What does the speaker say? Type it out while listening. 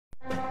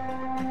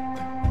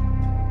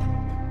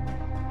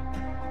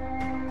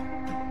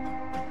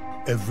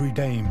Every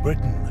day in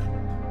Britain,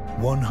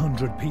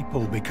 100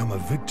 people become a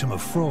victim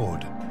of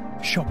fraud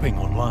shopping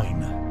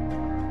online.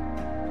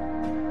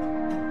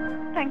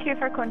 Thank you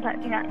for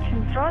contacting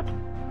Action Fraud.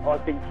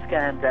 I've been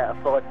scammed out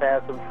of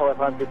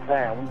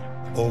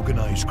 £5,500.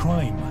 Organised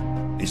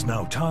crime is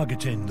now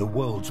targeting the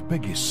world's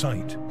biggest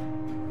site.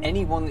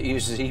 Anyone that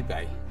uses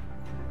eBay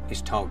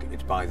is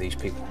targeted by these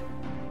people.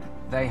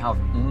 They have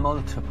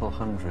multiple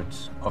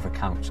hundreds of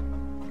accounts,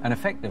 and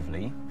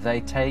effectively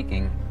they're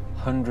taking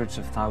hundreds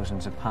of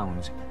thousands of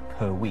pounds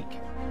per week.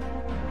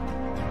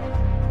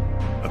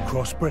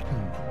 Across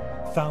Britain,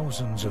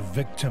 thousands of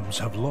victims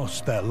have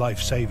lost their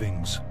life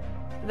savings.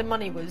 The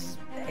money was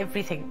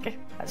everything.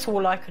 That's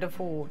all I could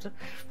afford.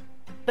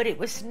 But it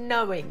was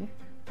knowing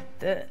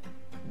that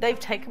they've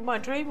taken my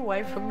dream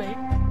away from me.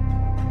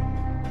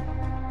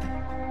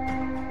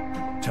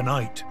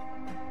 Tonight,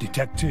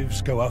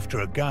 detectives go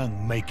after a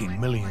gang making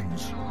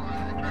millions.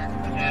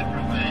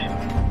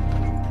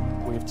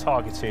 We've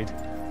targeted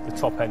the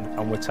top end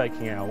and we're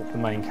taking out the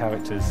main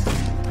characters.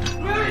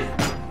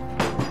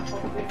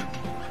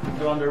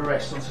 They're under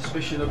arrest on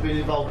suspicion of being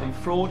involved in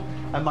fraud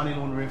and money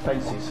laundering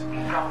offences.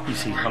 You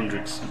see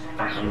hundreds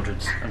and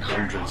hundreds and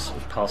hundreds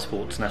of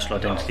passports, national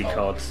identity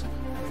cards.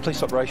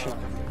 Police operation.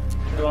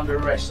 They're under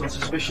arrest on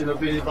suspicion of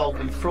being involved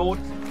in fraud.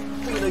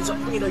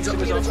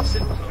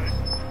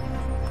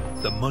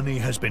 The money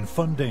has been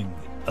funding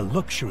a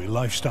luxury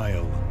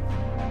lifestyle.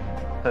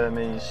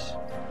 Hermes,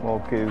 more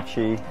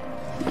Gucci.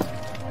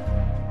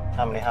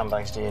 How many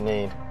handbags do you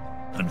need?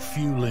 And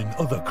fueling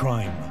other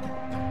crime.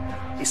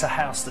 It's a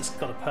house that's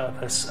got a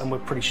purpose, and we're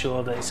pretty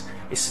sure that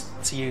it's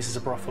to use as a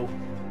brothel.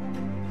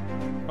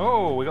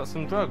 Oh, we got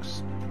some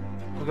drugs.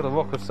 We've got a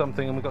rock of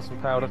something and we've got some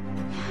powder. A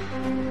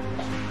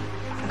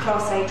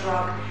Class A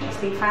drug has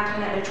been found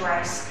in an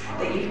address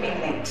that you've been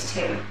linked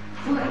to.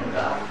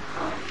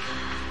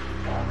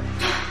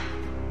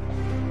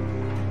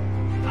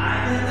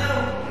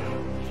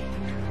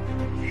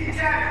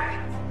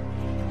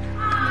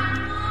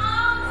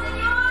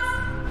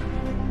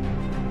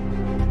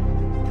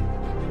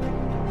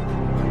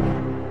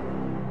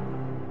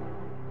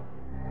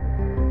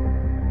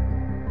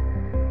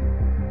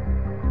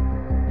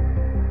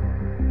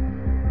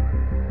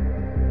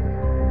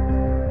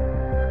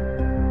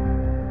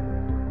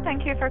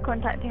 Thank you for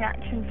contacting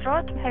Action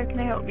Fraud. How can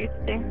I help you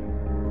today?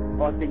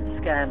 I've been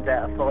scammed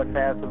out of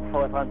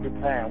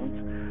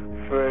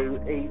 £5,500 through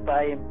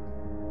eBay.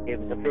 It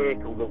was a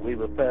vehicle that we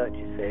were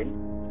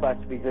purchasing,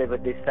 supposed to be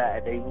delivered this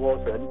Saturday,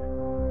 wasn't.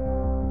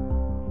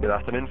 Good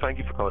afternoon, thank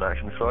you for calling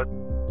Action Fraud.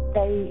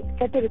 They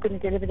said they were going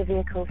to deliver the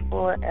vehicle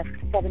for a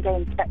 7-day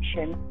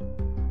inspection.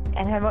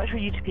 And how much were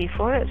you to pay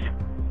for it?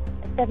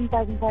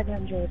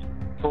 £7,500.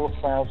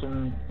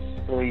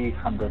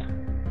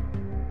 £4,300.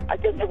 I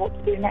don't know what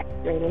to do next,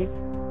 really.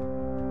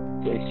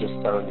 It's just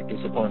thoroughly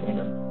disappointing.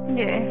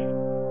 Yeah.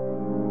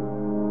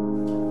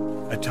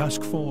 A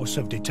task force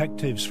of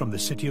detectives from the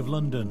City of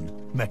London,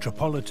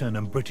 Metropolitan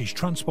and British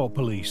Transport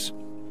Police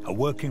are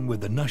working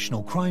with the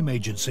National Crime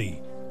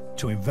Agency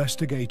to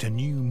investigate a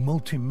new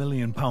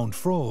multi-million-pound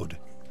fraud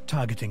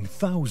targeting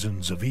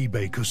thousands of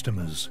eBay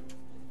customers.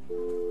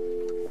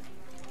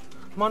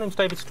 My name's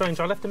David Strange.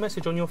 I left a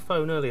message on your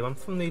phone earlier. I'm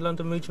from the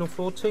London Regional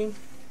Fraud Team.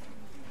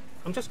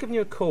 I'm just giving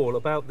you a call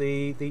about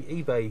the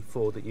eBay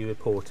fraud that you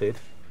reported.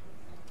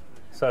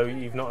 So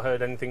you've not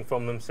heard anything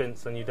from them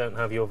since, and you don't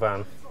have your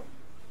van.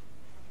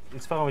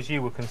 As far as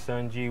you were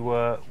concerned, you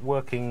were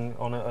working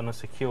on a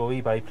secure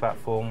eBay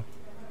platform.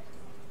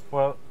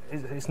 Well,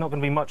 it's not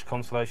going to be much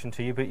consolation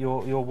to you, but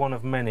you're one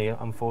of many,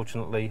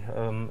 unfortunately,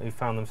 who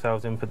found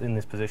themselves in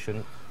this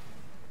position.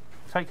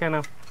 Take care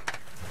now.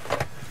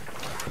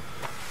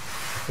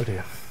 Oh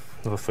dear,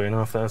 another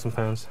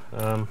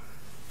 £3,500.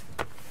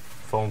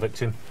 Fallen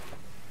victim.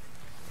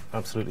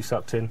 Absolutely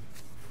sucked in.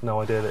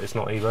 No idea that it's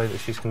not eBay that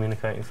she's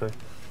communicating through.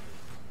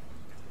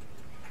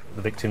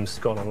 The victim's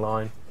gone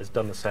online, has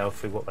done the sale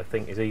through what they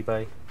think is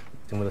eBay,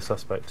 and when the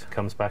suspect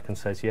comes back and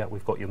says, yeah,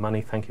 we've got your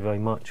money, thank you very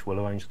much, we'll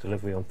arrange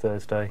delivery on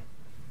Thursday,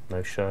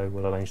 no show,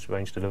 we'll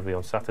arrange delivery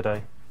on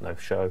Saturday, no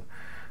show,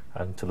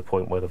 and to the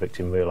point where the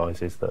victim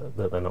realises that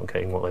they're not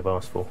getting what they've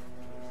asked for.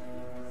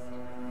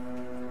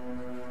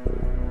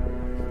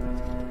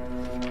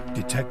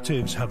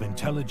 Detectives have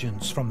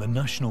intelligence from the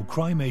National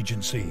Crime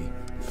Agency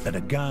that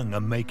a gang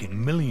are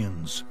making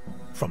millions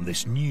from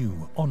this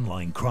new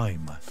online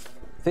crime.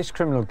 This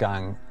criminal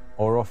gang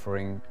are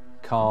offering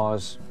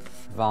cars,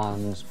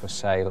 vans for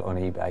sale on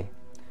eBay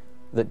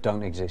that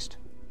don't exist.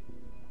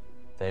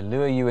 They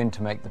lure you in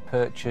to make the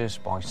purchase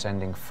by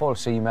sending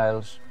false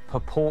emails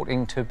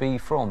purporting to be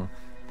from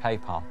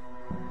PayPal.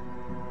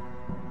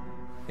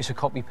 It's a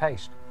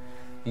copy-paste.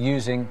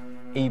 Using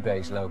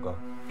eBay's logo,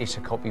 it's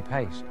a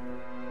copy-paste.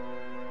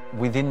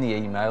 Within the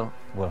email,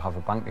 we'll have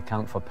a bank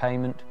account for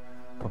payment,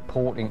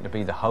 purporting to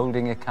be the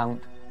holding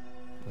account.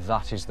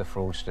 That is the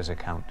fraudster's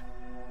account.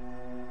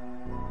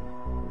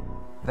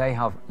 They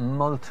have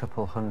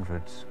multiple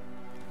hundreds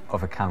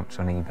of accounts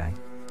on eBay.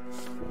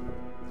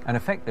 And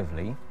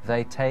effectively,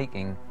 they're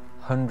taking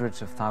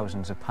hundreds of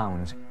thousands of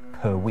pounds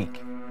per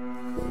week.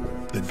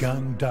 The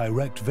gang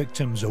direct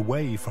victims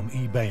away from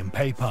eBay and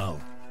PayPal,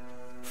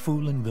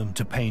 fooling them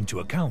to pay into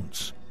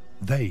accounts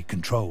they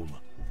control.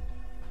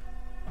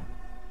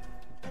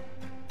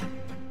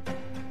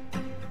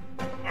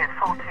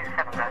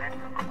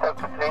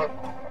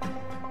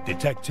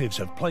 Detectives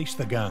have placed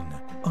the gang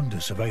under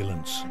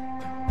surveillance.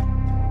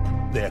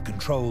 They are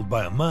controlled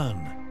by a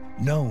man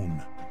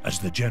known as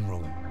the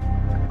General.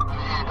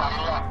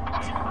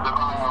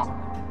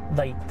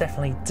 They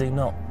definitely do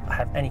not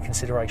have any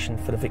consideration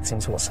for the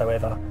victims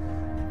whatsoever.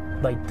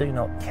 They do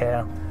not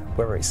care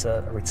whether it's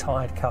a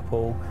retired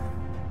couple,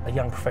 a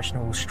young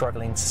professional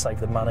struggling to save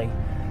the money.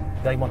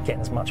 They want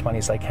getting as much money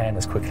as they can,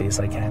 as quickly as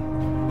they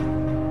can.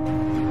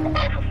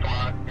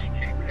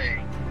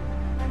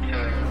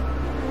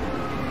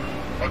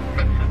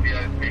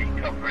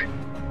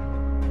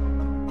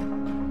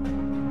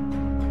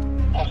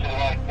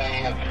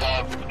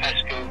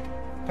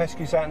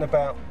 Pescu's out and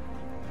about.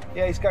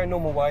 Yeah, he's going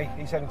normal way.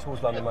 He's heading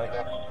towards London, mate.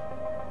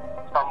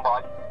 Stand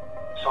by.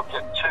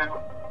 Subject 2,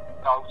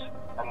 out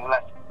and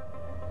left.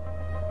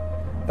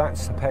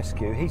 That's the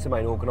Pescu. He's the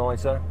main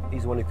organiser.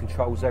 He's the one who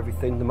controls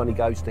everything. The money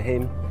goes to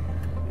him.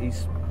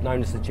 He's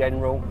known as the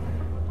General.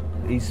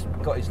 He's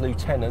got his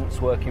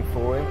lieutenants working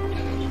for him.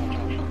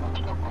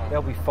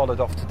 They'll be followed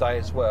off today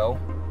as well.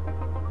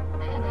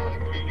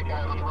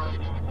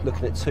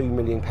 Looking at £2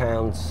 million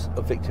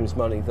of victims'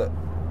 money that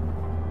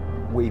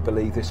we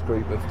believe this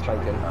group have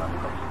taken.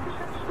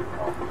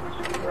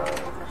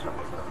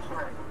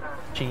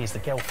 She is the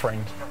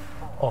girlfriend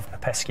of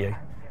Pescu.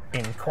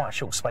 In quite a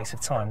short space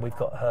of time, we've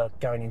got her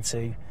going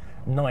into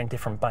 9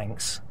 different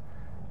banks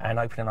and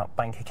opening up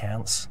bank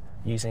accounts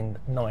using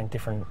 9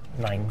 different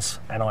names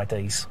and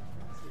IDs.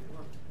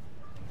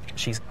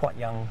 She's quite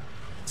young,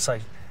 so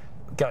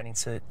going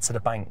into the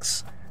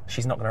banks,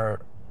 she's not going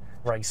to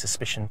raise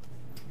suspicion.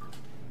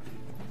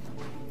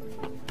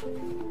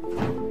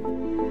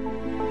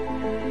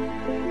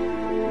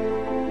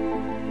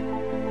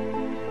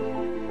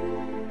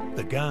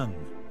 The gang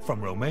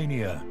from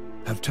Romania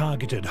have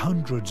targeted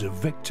hundreds of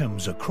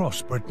victims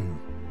across Britain.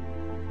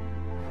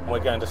 We're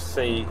going to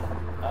see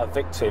a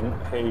victim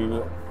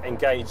who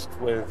engaged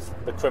with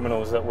the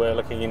criminals that we're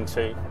looking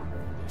into.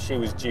 She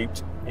was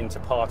duped into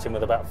parting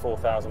with about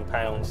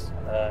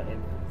 £4,000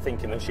 in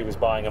thinking that she was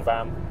buying a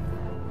van.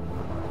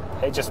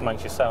 It just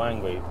makes you so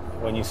angry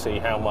when you see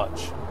how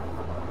much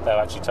they're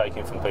actually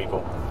taking from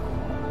people.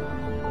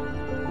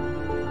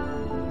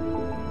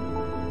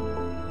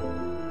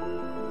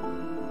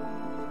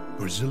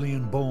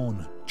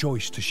 Brazilian-born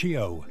Joyce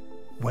Toshio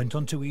went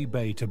onto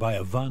eBay to buy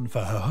a van for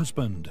her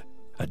husband,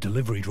 a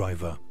delivery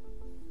driver.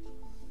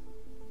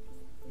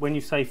 When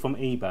you say from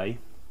eBay,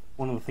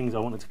 one of the things I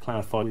wanted to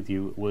clarify with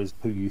you was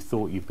who you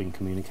thought you've been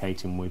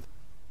communicating with.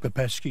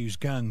 Pescu's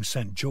gang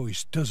sent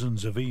Joyce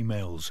dozens of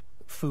emails,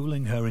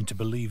 fooling her into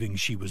believing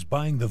she was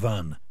buying the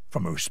van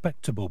from a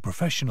respectable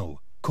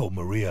professional called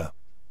Maria.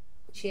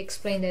 She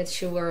explained that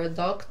she were a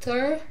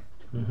doctor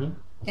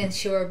and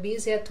she were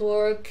busy at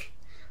work,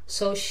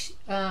 so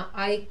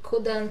I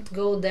couldn't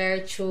go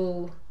there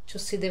to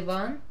see the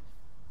van.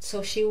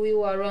 So she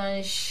will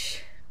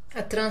arrange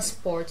a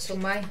transport to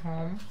my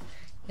home,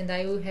 and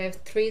I will have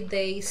 3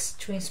 days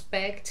to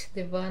inspect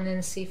the van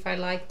and see if I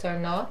liked it or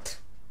not.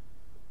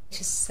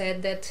 She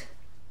said that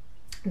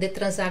the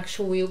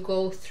transaction will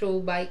go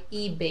through by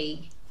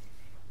eBay.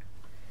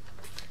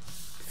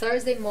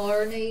 Thursday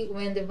morning,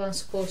 when the van's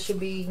supposed to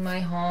be in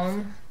my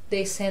home,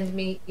 they sent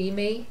me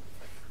email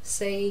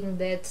saying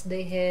that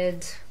they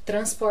had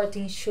transport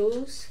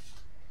issues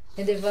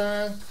and the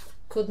van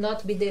could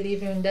not be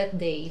delivered that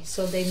day,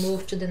 so they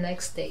moved to the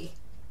next day.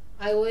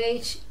 I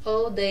waited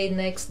all day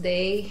next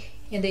day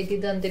and they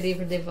didn't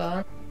deliver the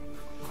van.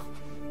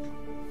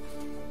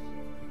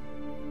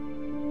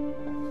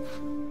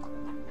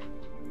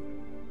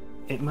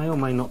 It may or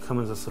may not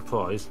come as a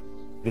surprise.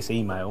 This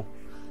email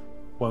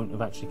won't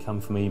have actually come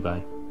from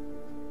eBay.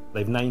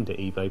 They've named it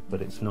eBay,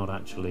 but it's not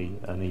actually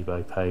an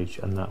eBay page,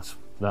 and that's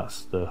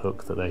the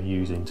hook that they're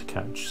using to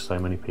catch so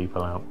many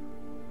people out.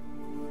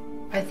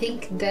 I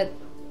think that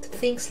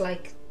things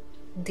like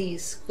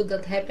this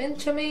couldn't happen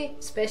to me,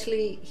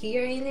 especially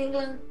here in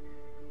England.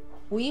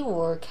 We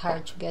work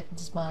hard to get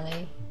this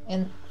money,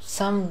 and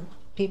some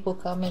people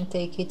come and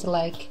take it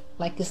like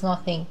it's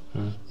nothing.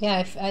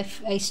 Yeah,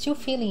 I still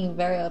feeling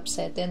very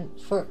upset, and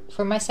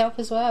for myself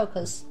as well,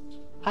 because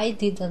I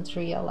didn't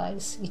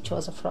realize it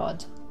was a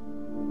fraud.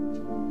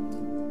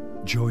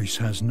 Joyce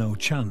has no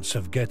chance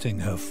of getting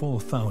her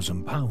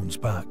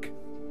 £4,000 back.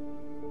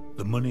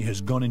 The money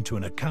has gone into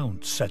an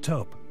account set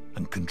up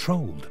and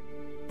controlled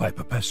by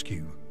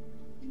Pescu.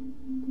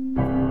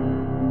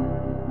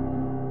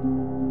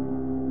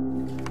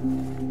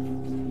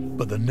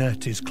 But the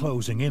net is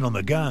closing in on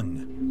the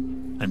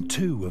gang and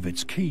 2 of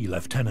its key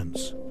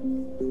lieutenants.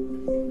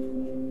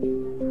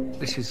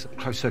 This is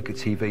closed-circuit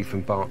TV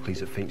from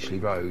Barclays at Finchley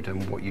Road,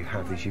 and what you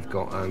have is you've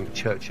got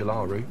Churchill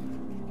Aru.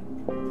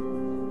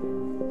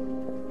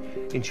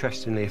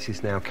 Interestingly, it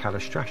is now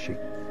Calistrashi.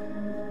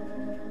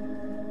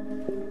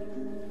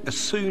 As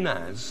soon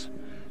as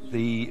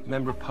the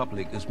member of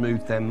public has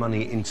moved their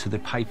money into the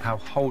PayPal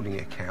holding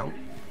account,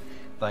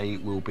 they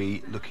will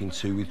be looking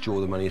to withdraw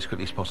the money as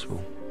quickly as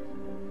possible.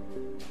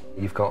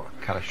 You've got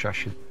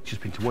Kalastrash who's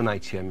just been to one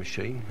ATM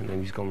machine and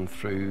then he's gone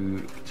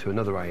through to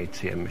another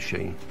ATM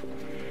machine.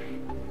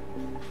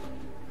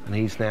 And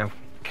he's now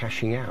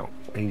cashing out.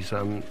 He's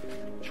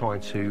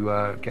trying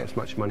to get as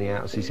much money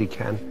out as he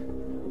can.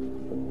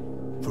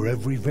 For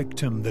every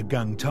victim the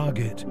gang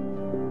target,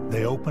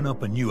 they open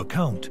up a new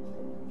account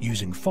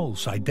using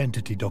false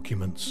identity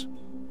documents.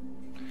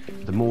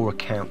 The more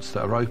accounts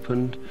that are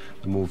opened,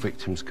 the more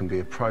victims can be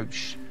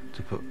approached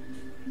to put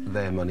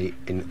their money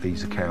in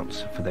these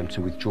accounts for them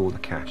to withdraw the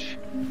cash.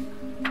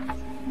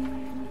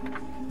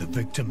 The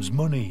victim's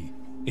money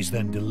is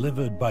then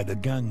delivered by the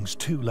gang's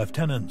 2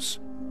 lieutenants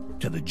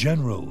to the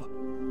General,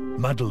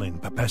 Madeleine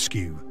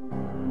Popescu.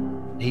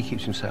 He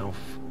keeps himself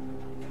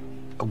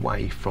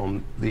away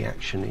from the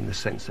action in the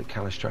sense that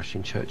Kalastrash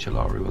and Churchill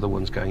are the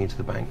ones going into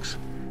the banks.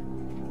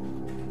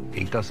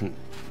 He doesn't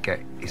get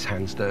his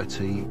hands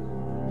dirty.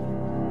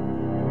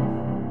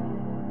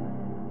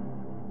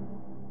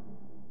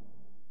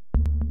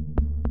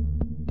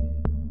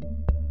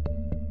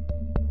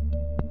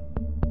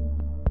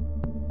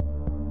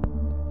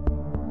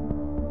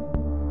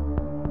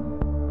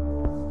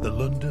 The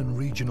London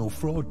Regional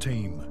Fraud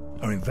Team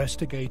are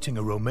investigating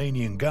a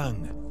Romanian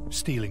gang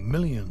stealing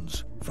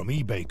millions from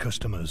eBay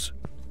customers.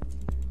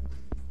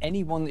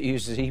 Anyone that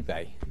uses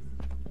eBay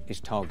is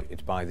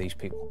targeted by these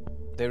people.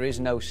 There is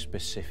no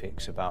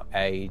specifics about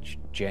age,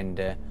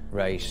 gender,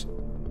 race.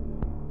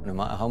 No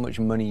matter how much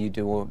money you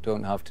do or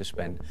don't have to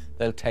spend,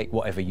 they'll take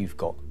whatever you've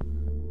got.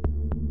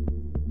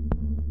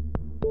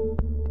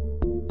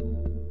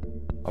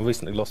 I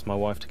recently lost my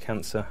wife to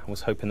cancer. I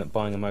was hoping that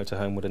buying a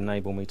motorhome would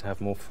enable me to have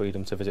more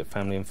freedom to visit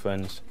family and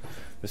friends.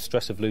 The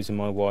stress of losing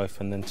my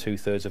wife and then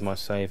 2/3 of my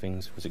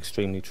savings was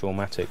extremely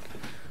traumatic.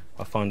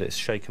 I find it's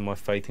shaken my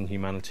faith in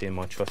humanity and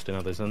my trust in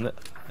others. And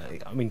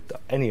I mean,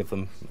 any of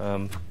them,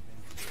 and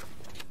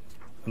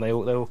they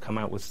all come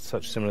out with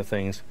such similar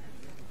things.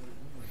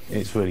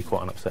 It's really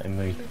quite an upsetting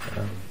mood.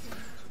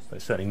 But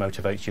it certainly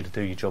motivates you to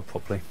do your job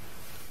properly.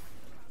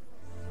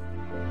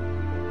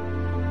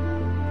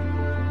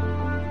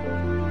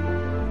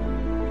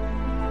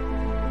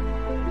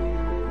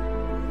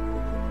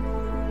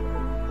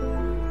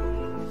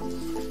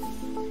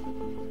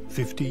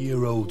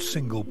 "50-year-old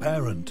single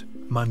parent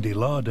Mandy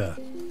Lada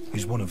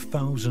is one of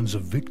thousands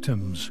of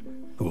victims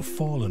who have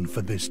fallen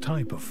for this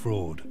type of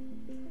fraud.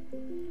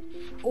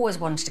 Always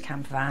wanted a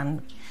camper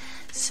van,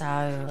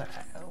 so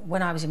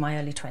when I was in my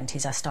early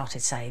 20s I started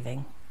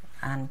saving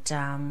and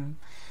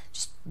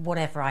just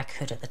whatever I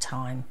could at the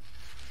time.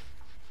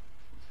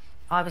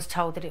 I was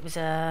told that it was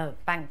a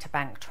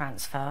bank-to-bank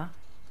transfer.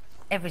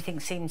 Everything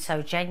seemed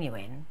so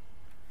genuine,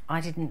 I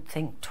didn't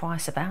think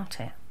twice about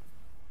it.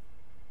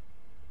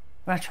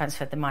 When I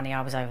transferred the money,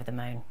 I was over the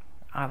moon.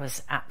 I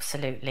was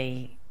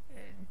absolutely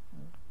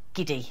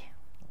giddy.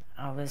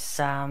 I was,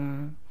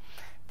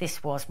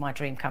 this was my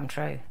dream come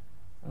true. It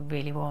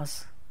really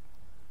was.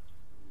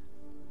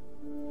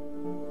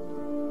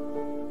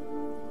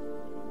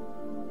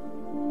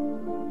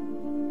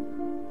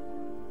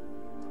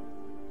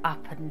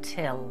 Up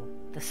until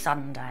the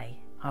Sunday,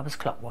 I was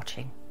clock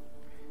watching,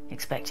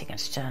 expecting her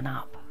to turn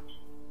up.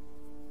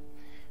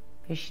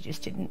 But she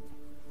just didn't.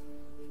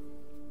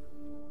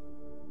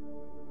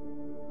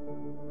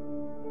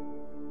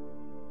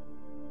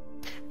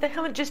 They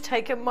haven't just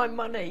taken my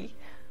money,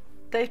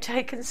 they've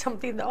taken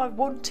something that I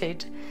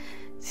wanted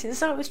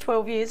since I was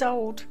 12 years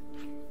old.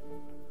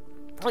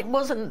 It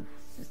wasn't,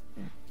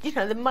 you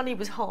know, the money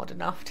was hard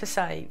enough to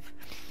save.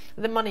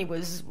 The money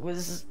was,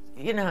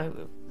 you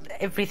know,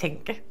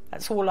 everything.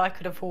 That's all I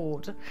could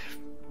afford.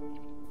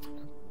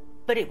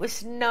 But it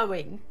was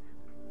knowing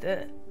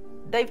that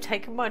they've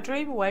taken my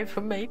dream away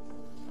from me.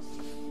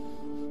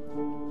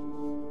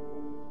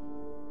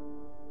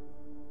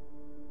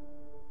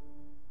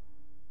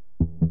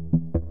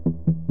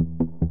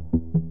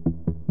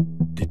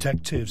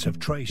 Detectives have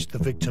traced the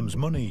victim's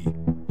money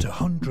to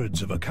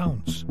hundreds of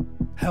accounts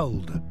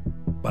held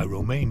by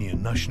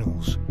Romanian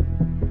nationals.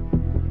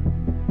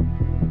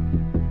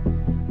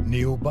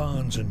 Neil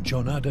Barnes and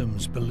John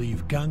Adams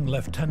believe gang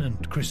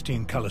lieutenant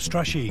Christian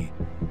Kalastrashi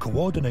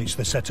coordinates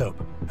the setup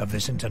of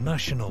this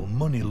international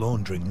money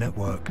laundering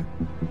network.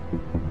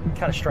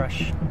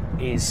 Kalastrash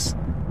is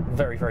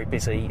very, very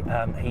busy.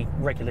 He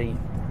regularly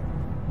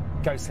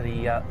goes to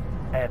the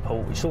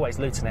airport, which is always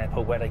Luton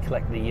Airport, where they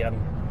collect the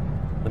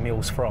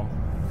mules from.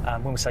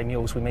 When we say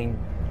mules, we mean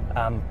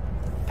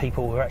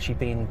people who are actually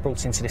being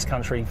brought into this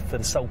country for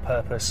the sole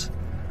purpose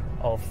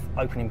of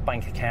opening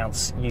bank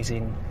accounts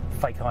using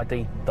fake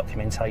ID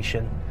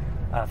documentation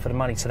for the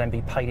money to then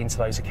be paid into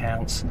those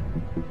accounts.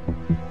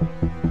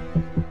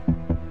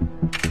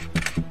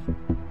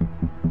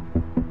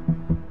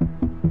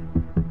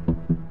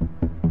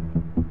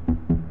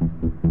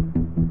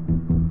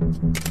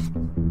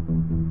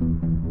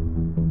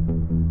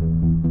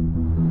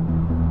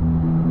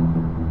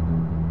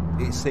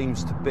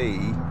 Seems to be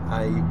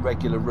a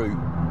regular route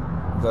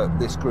that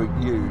this group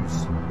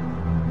use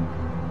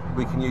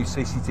We can use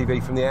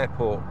CCTV from the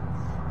airport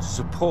to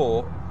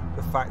support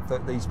the fact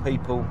that these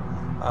people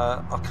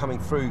are coming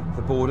through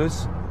the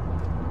borders.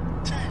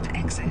 Third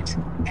exit,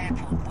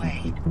 Airport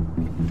Way.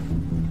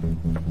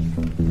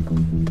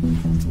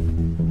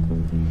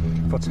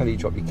 If I tell you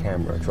drop your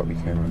camera, drop your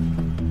camera.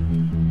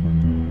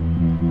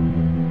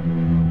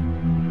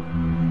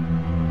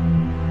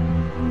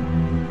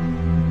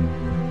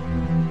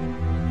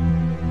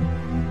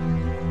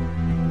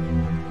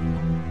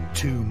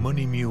 Two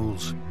money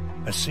mules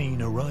are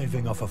seen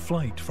arriving off a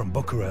flight from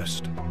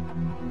Bucharest.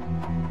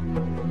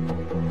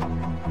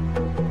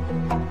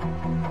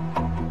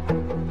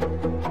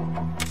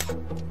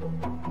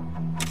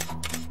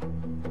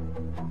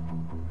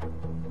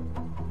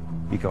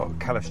 You got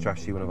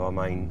Kalistrashi, one of our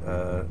main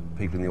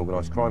people in the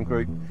organised crime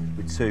group,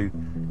 with two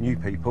new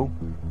people.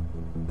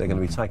 They're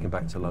going to be taken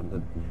back to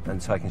London and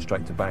taken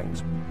straight to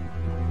banks.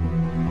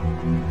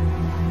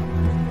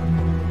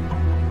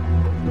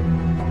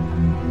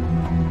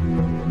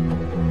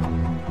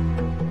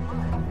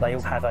 They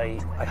all have a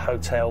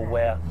hotel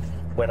where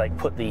they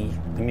put the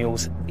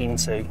mules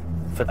into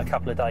for a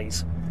couple of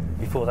days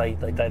before they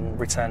then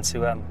return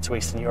to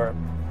Eastern Europe.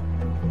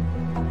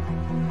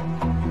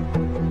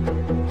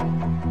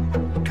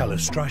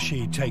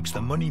 Kalistrashi takes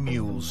the money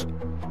mules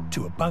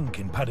to a bank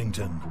in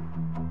Paddington.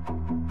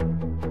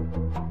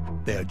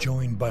 They are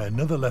joined by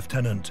another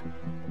lieutenant,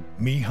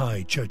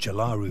 Mihai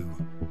Cercelaru.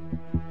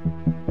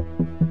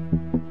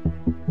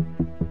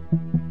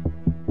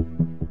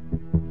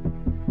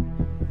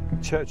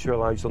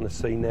 Cercelaru's on the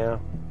scene now.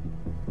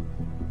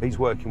 He's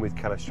working with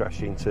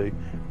Kalistrashi into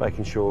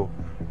making sure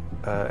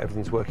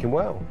everything's working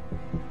well.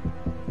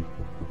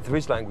 If there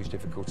is language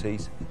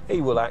difficulties,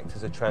 he will act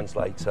as a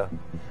translator,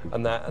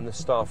 and the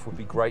staff will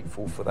be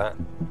grateful for that.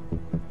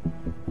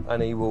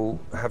 And he will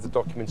have the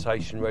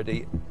documentation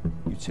ready,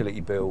 utility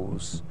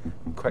bills,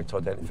 correct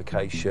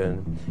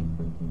identification,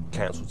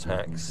 council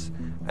tax,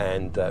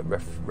 and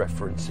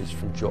references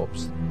from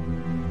jobs.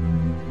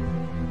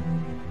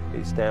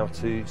 It's now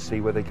to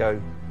see where they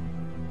go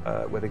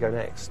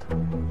next.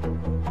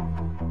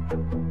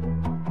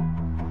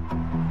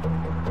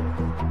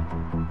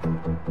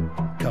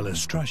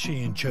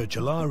 Kalistrashi and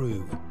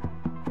Cercelaru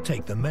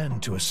take the men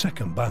to a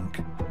second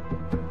bank,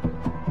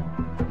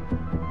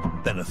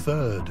 then a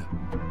third,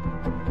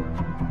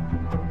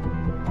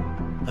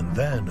 and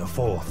then a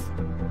fourth.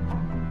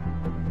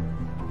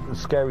 The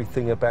scary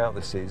thing about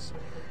this is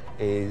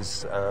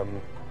this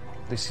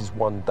is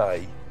one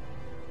day.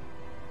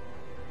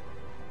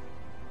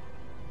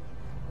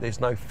 There's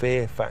no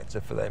fear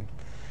factor for them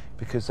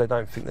because they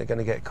don't think they're going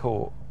to get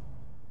caught.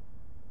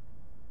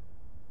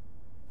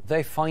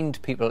 They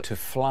find people to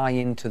fly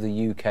into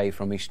the UK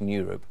from Eastern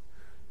Europe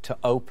to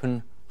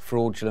open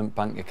fraudulent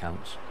bank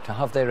accounts, to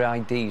have their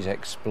IDs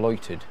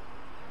exploited.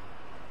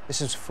 This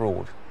is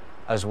fraud,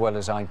 as well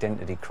as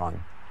identity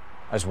crime,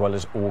 as well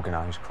as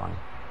organised crime.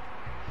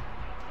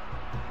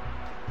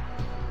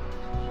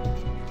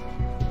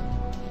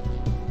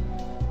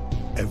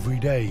 Every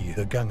day,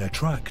 the gang are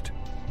tracked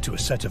to a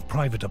set of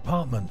private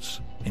apartments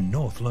in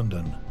North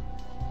London.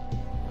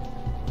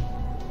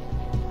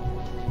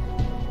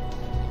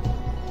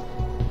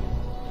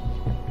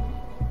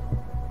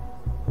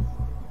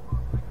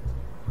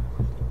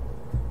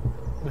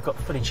 We've got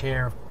footage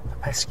here of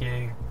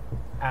Popescu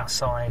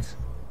outside.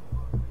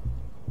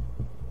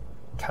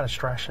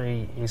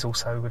 Kalistrashi is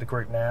also with the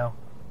group now.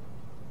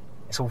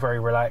 It's all very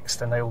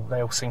relaxed and they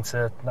all seem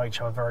to know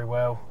each other very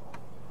well.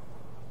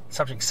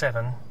 Subject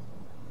 7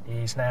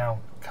 is now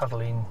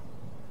cuddling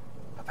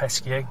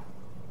Popescu.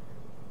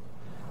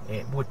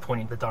 It would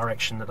point in the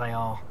direction that they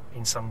are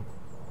in some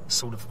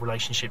sort of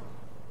relationship.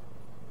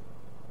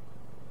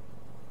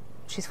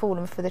 She's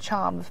fallen for the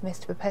charm of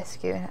Mr.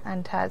 Popescu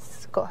and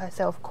has got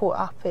herself caught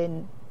up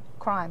in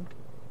crime.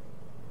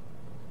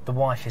 The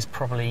wife is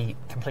probably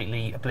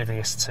completely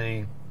oblivious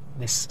to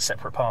this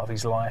separate part of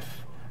his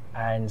life,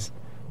 and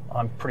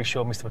I'm pretty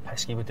sure Mr.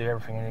 Popescu would do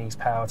everything in his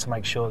power to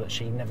make sure that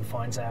she never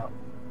finds out.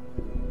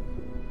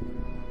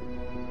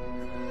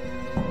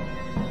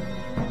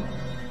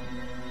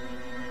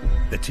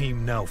 The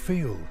team now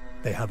feel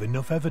they have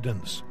enough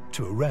evidence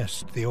to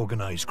arrest the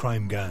organised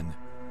crime gang,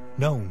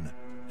 known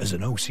as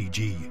an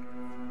OCG.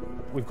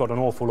 We've got an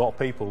awful lot of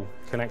people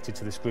connected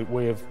to this group.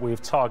 We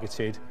have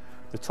targeted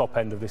the top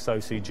end of this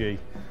OCG,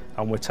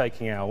 and we're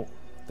taking out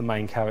the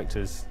main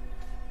characters.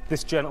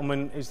 This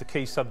gentleman is the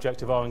key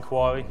subject of our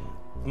inquiry,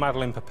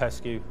 Madeleine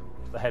Popescu,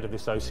 the head of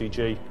this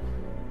OCG.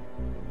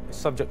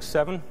 Subject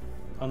 7,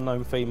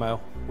 unknown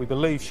female. We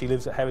believe she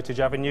lives at Heritage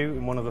Avenue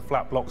in one of the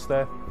flat blocks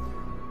there.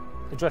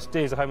 Address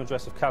D is the home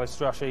address of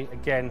Kalistrashi.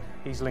 Again,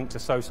 he's linked to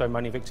so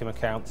many victim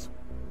accounts.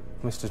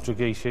 Mr.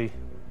 Dragici,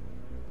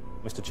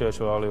 Mr.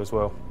 Cercelaru as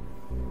well.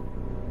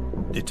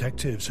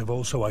 Detectives have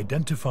also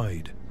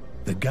identified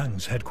the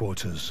gang's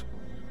headquarters.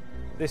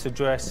 This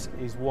address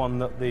is one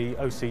that the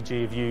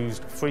OCG have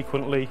used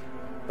frequently.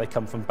 They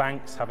come from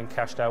banks, having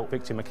cashed out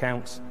victim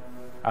accounts,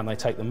 and they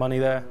take the money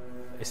there.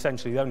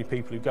 Essentially, the only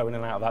people who go in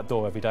and out of that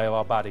door every day are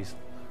our baddies.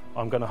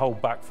 I'm going to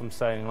hold back from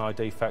saying an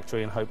ID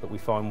factory and hope that we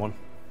find one.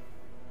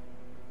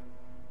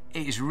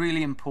 It is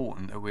really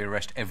important that we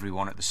arrest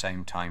everyone at the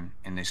same time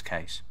in this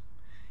case.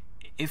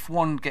 If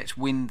one gets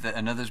wind that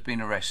another's been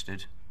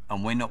arrested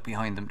and we're not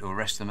behind them to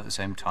arrest them at the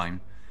same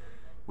time,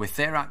 with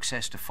their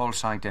access to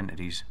false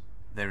identities,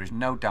 there is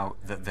no doubt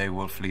that they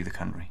will flee the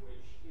country.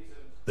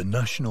 The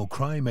National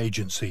Crime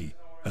Agency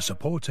are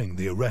supporting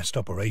the arrest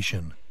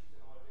operation.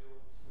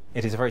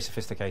 It is a very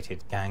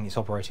sophisticated gang. It's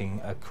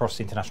operating across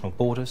international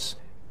borders.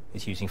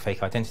 It's using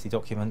fake identity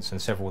documents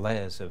and several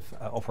layers of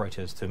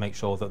operators to make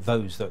sure that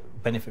those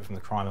that benefit from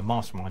the crime and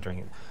masterminding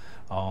it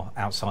are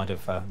outside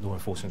of law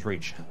enforcement's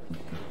reach.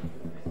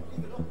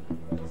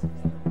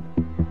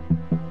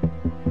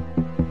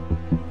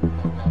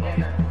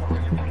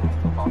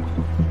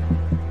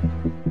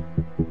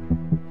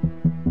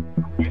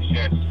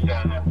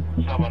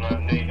 Someone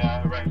on the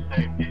arrest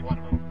team,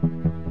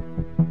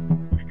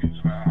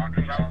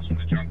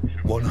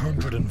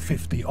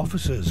 150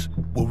 officers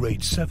will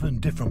raid 7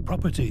 different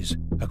properties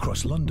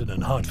across London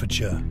and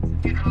Hertfordshire.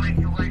 You can make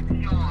your way to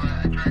your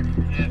address.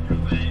 Yes,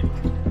 please.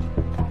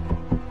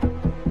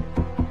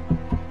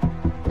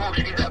 Well,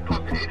 she's that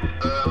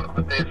positive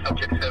with their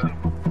subject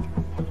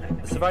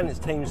 7. The surveillance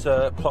teams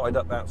are plotted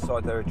up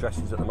outside their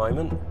addresses at the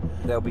moment.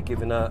 They'll be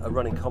giving a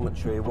running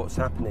commentary of what's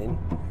happening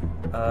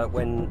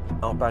when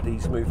our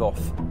baddies move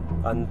off,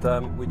 and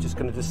we're just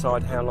going to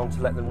decide how long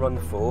to let them run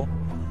for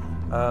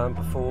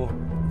before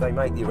they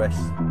make the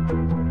arrest.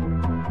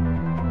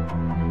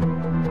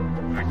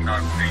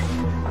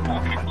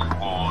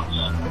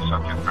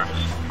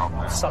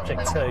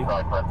 Subject 2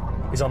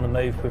 is on the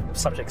move with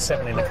subject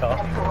 7 in the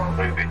car.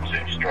 Moving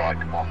to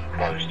strike on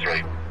close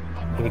 3.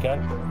 Here we go.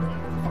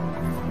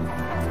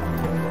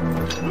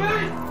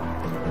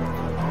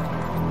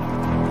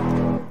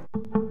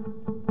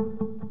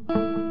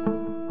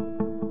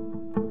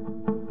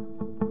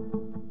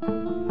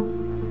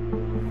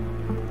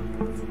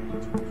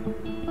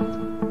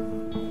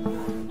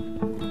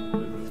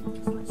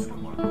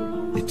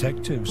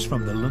 Detectives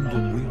from the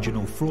London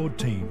Regional Fraud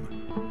Team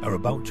are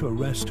about to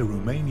arrest a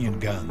Romanian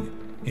gang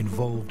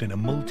involved in a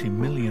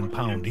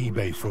multi-million-pound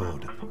eBay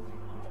fraud.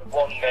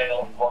 1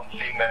 male, 1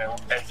 female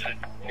entered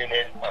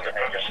in on the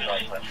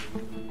premises.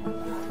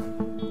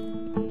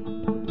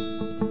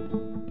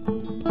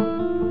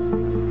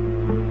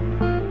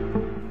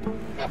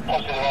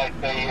 Positive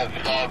ID of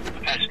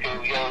Pesco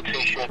yellow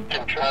t-shirt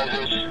and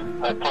trousers.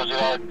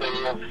 Positive ID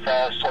of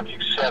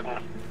subject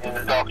 7 in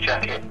the dark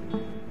jacket.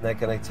 They're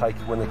going to take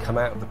it when they come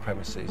out of the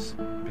premises,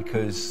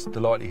 because the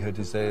likelihood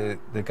is they're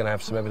going to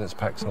have some evidence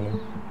packs on them.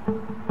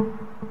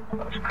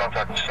 That's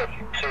contact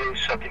subject 2,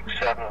 subject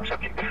 7, and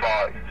subject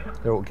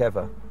 5. They're all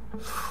together.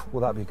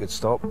 Well, that'd be a good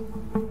stop.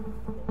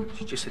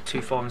 She just said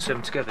 2, 5 and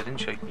 7 together, didn't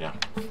she? Yeah.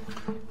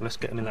 Well, let's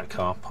get them in that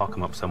car, park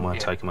them up somewhere,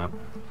 and take them out.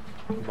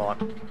 Right.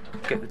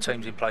 Get the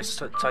teams in place,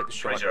 take the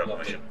strike.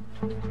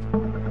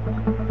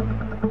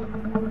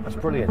 That's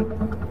brilliant.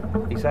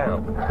 He's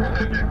out.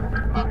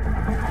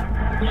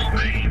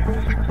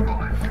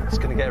 He's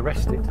going to get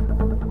arrested.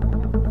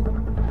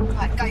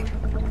 Right, go.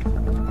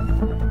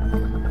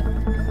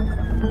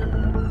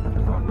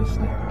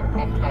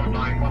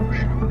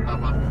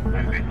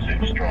 Moving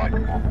to strike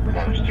on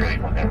close 3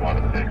 on their right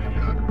of the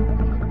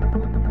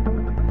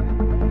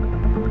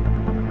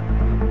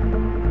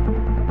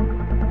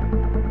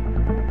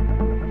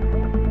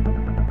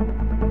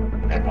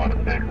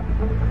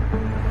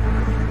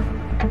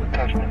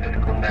Touching the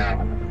vehicle now.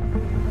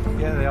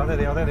 Yeah,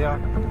 there they are.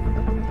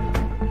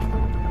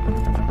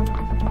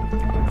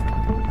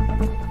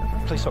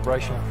 Police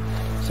operation.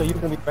 So you're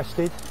going to be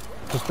arrested,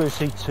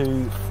 conspiracy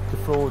to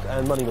defraud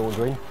and money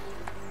laundering.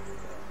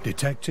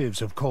 Detectives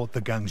have caught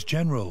the gang's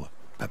general,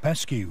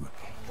 Popescu,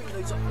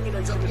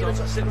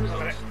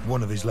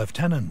 one of his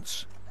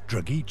lieutenants,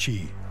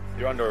 Dragici.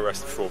 You're under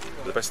arrest for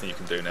fraud. The best thing you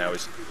can do now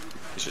is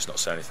just not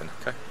say anything,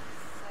 okay?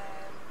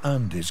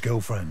 And his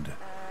girlfriend.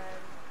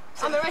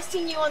 I'm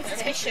arresting you on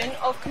suspicion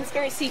of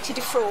conspiracy to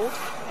defraud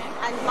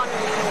and money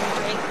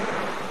laundering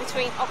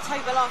between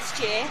October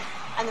last year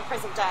and the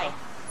present day.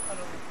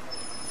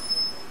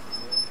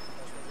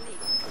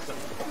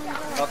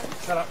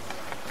 Shut up.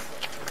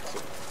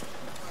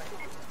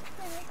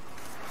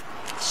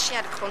 She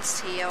had a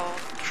quantity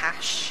of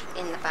cash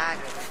in the bag.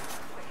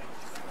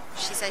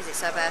 She says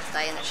it's her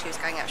birthday and that she was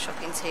going out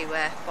shopping to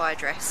buy a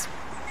dress.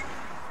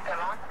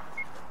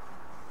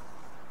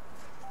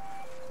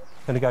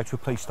 Going to go to a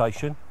police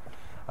station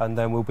and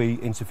then we'll be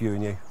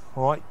interviewing you.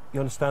 All right? You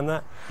understand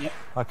that? Yep.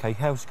 Okay,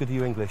 how's good are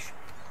you English?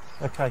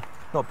 Okay,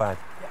 not bad.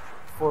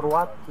 For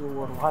what?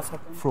 What's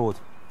happening? Fraud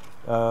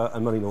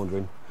and money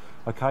laundering.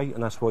 Okay,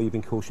 and that's why you've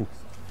been cautioned.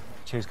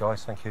 Cheers,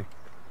 guys. Thank you.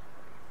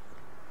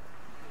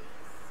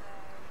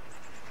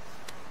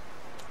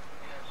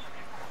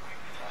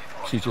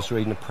 She's just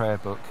reading a prayer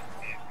book.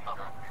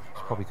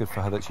 It's probably good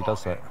for her that she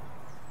does that.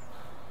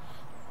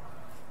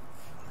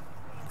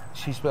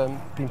 She's been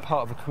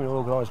part of a criminal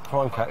organised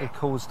crime cat that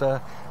caused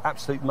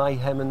absolute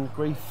mayhem and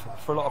grief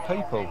for a lot of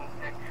people.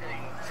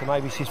 So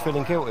maybe she's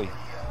feeling guilty.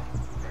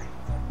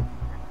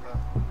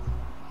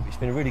 It's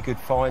been a really good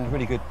find,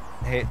 really good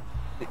hit.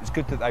 It was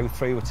good that they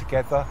three were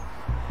together.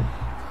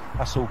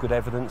 That's all good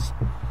evidence.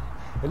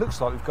 It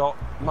looks like we've got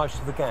most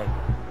of the gang.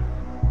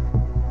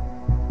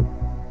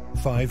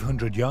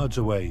 500 yards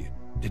away,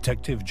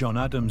 Detective John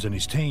Adams and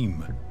his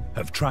team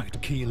have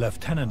tracked key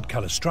Lieutenant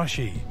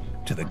Calistrashi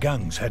to the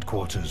gang's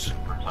headquarters.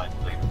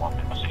 Leave one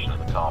in position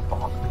at the car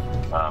park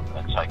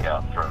and take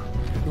out through.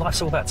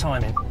 Life's all about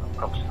timing.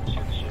 Approximately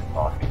the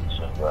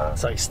supermarket.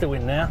 So he's still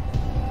in now.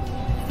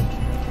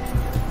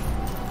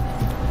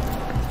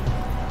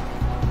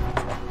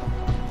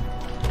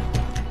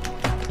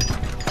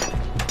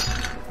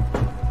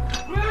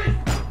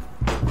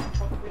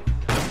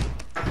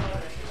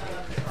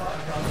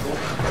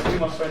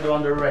 My friend are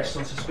under arrest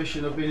on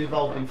suspicion of being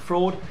involved in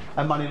fraud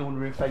and money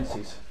laundering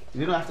offences.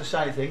 You don't have to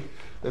say anything,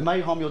 but it may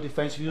harm your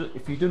defence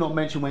if you do not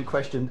mention when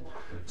questioned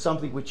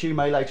something which you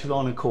may later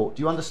on in court.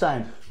 Do you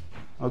understand?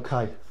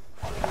 Okay.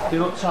 Do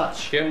not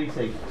touch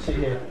anything. Sit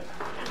here.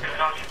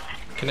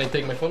 Can I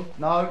take my phone?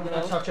 No,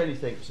 don't touch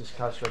anything, Mr.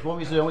 Castro. What I want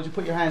you to do, I want you to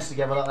put your hands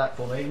together like that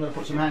for me. I'm going to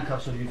put some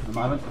handcuffs on you for the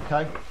moment,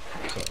 okay?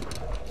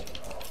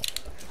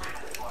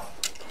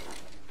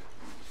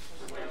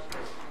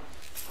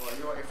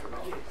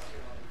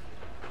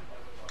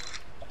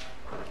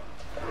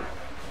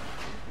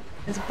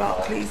 There's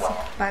Barclays,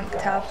 Bank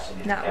Tab,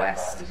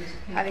 NatWest,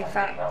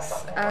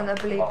 Halifax, and I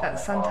believe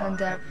that's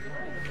Santander.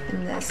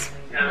 And there's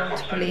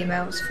multiple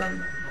emails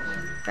from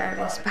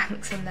various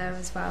banks in there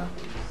as well.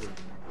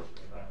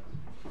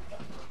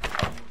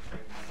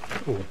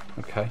 Oh,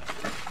 okay.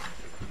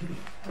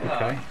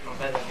 Okay.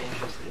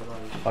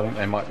 I think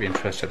they might be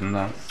interested in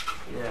that.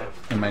 Yeah.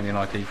 And mainly an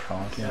ID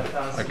card.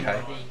 Yeah. Okay.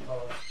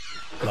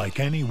 Like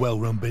any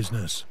well-run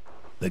business,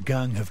 the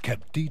gang have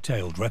kept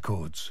detailed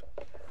records.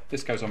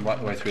 This goes on right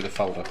the way through the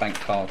folder. Bank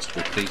cards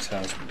with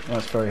details.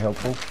 That's very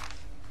helpful.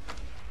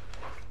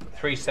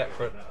 3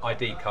 separate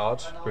ID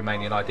cards,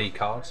 Romanian ID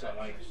cards.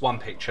 1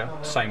 picture,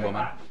 same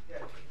woman.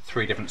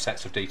 3 different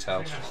sets of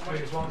details.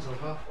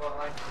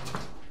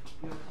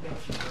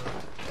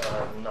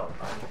 No.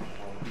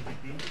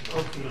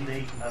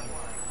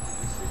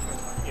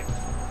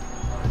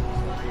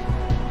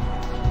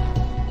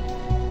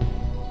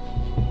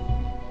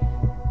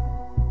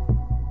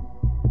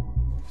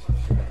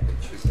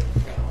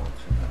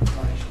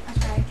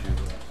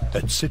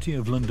 At City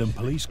of London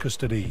police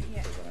custody,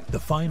 the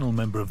final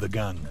member of the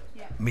gang,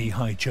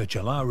 Mihai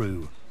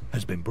Cercelaru,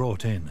 has been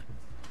brought in.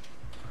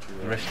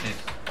 Arrested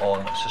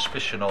on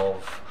suspicion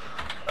of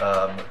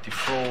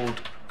defraud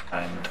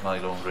and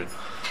money laundering.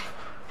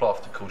 Reply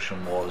after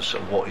caution was,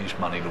 what is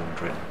money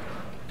laundering?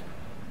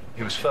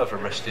 He was further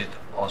arrested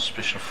on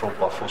suspicion of fraud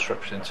by false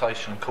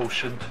representation and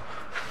cautioned.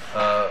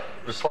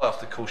 Reply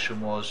after caution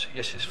was,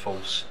 yes, it's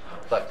false.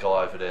 That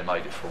guy over there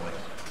made it for me.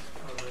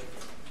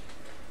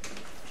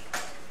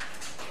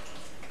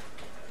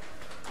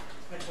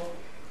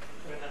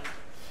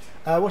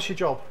 What's your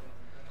job?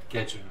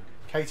 Catering.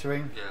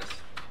 Catering? Yes.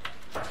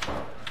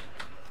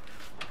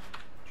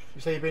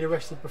 You say you've been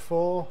arrested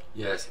before?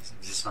 Yes,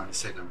 this is only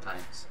 2nd time.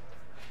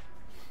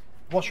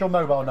 What's your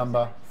mobile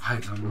number? I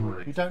don't know.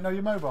 You don't know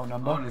your mobile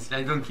number? Honestly,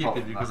 I don't keep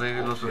it because I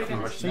have a lot of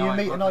things. So you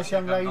meet a nice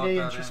young lady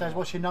and she says,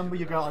 what's your number?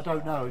 You go, I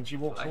don't know, and she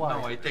walks away.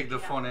 No, I take the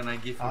phone and I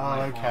give her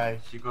my phone.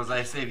 Because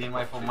I save in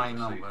my phone my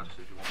number.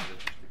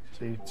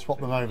 So you swap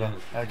them over,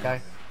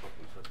 okay?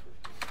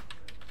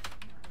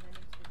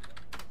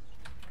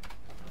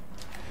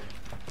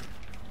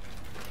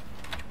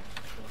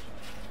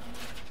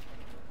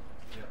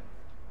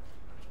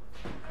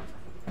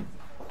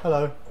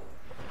 Hello.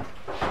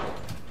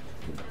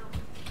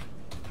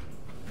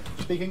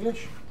 Speak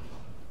English?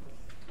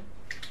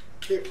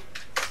 Get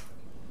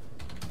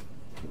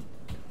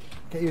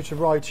you to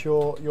write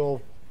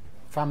your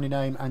family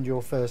name and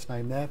your first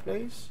name there,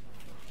 please.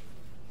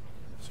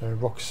 So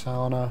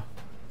Roxana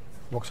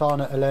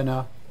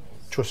Elena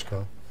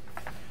Truska.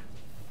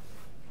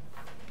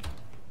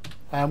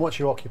 And what's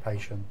your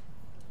occupation?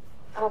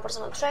 I'm a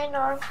personal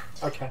trainer.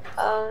 Okay.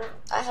 I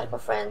help a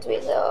friend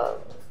with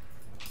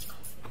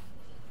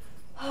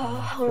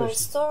online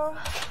store,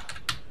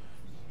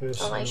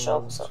 online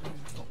shop. So.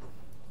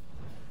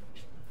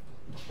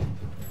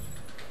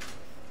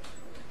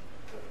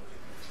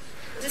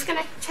 Just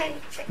gonna check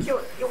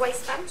your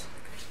waistband.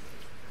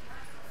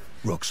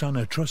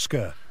 Roxana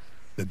Truska,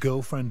 the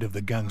girlfriend of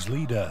the gang's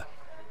leader,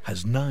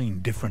 has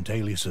 9 different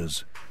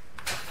aliases.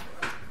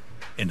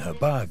 In her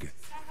bag,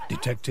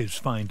 detectives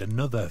find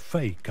another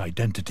fake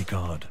identity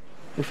card.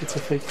 If it's a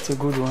fake, it's a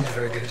good one.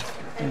 Very good.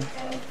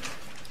 Yeah.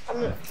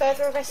 I'm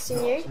further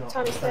arresting you,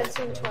 time is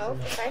 13:12,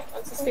 okay,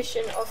 on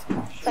suspicion of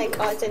fake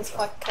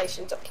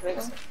identification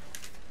documents.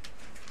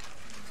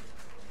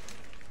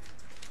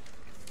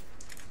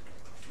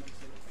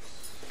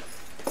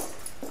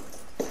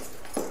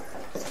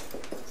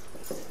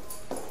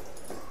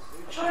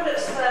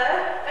 Toilet's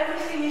there,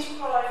 everything is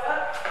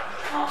private,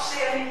 can't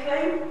see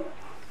anything.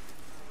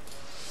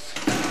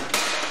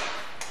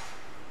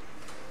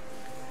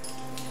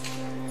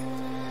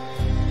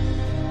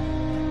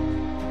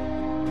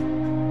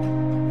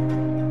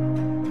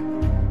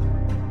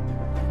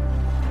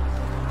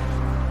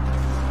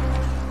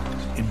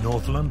 In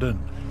North London,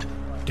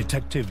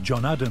 Detective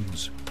John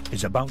Adams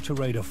is about to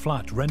raid a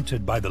flat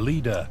rented by the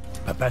leader,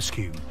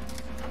 Popescu.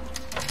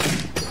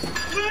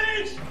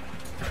 Please!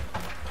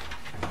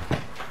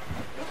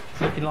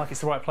 Looking like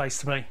it's the right place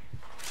to be.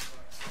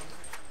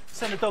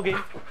 Send the dog in.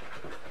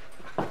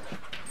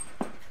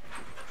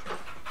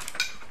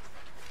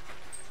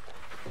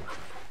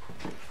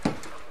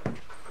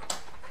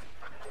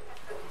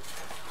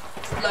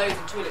 Loads of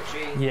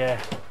toiletries.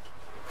 Yeah.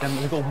 And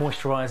we've got all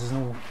moisturisers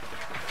and all.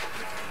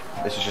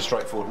 This is your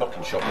straightforward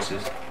knocking shop, this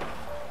is.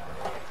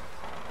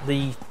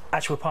 The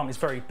actual apartment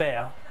is very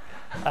bare,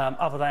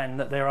 other than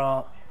that there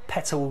are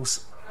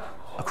petals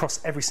across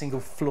every single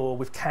floor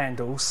with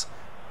candles.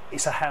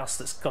 It's a house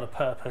that's got a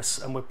purpose,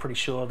 and we're pretty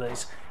sure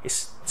that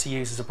it's to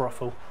use as a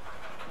brothel.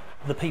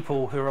 The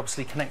people who are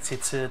obviously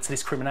connected to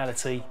this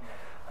criminality,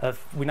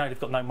 we know they've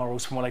got no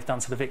morals from what they've done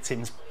to the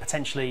victims,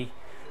 potentially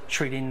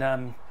treating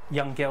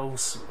young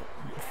girls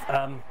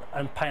and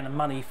paying them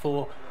money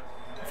for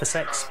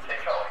sex.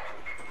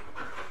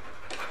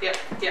 Yeah.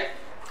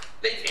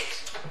 Leave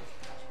it.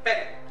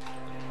 Ben.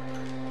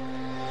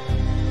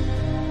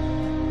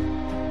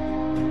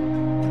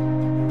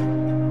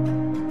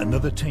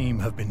 Another team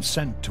have been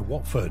sent to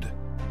Watford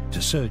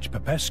to search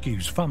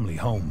Popescu's family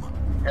home.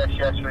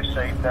 Yes,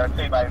 received.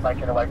 Teammate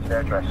making their way to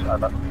their address.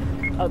 Over.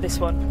 Oh, this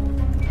one.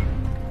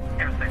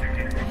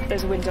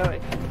 There's a window.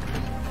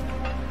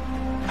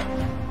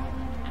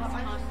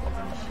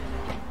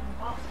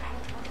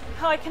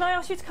 Hi, can I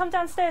ask you to come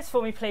downstairs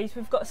for me, please?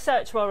 We've got a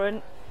search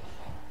warrant.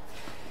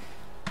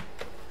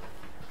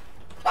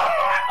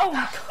 Oh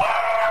my God!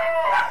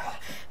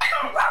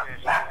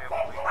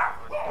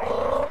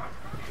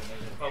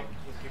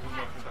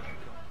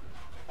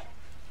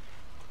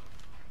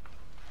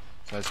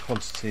 So there's a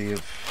quantity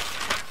of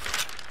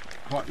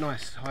quite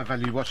nice high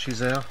value watches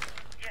there.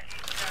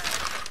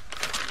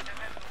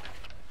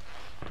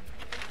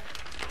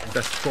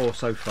 That's 4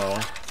 so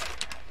far.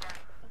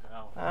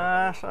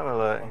 Let's have a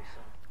look.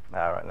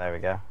 Alright, there we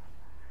go.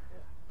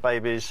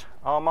 Baby's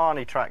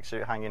Armani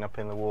tracksuit hanging up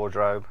in the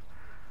wardrobe.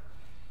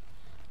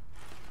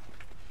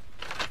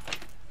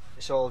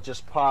 It's all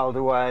just piled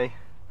away.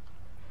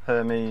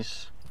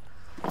 Hermes.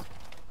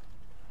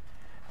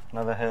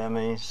 Another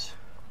Hermes.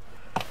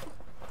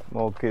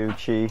 More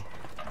Gucci.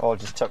 All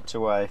just tucked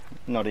away,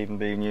 not even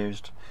being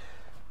used.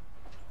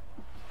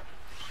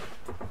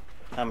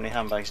 How many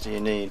handbags do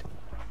you need?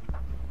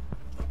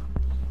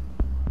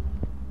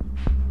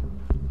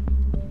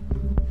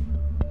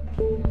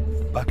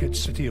 Back at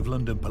City of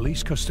London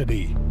police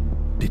custody,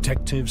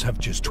 detectives have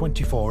just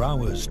 24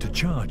 hours to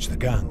charge the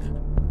gang.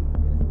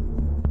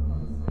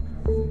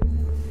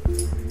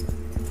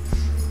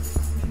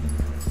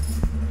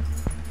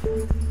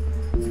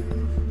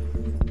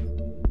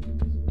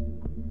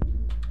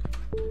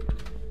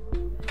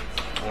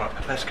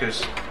 Popescu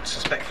is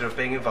suspected of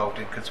being involved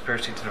in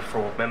conspiracy to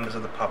defraud members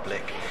of the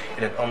public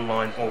in an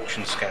online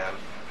auction scam.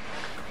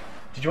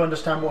 Did you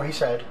understand what he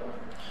said?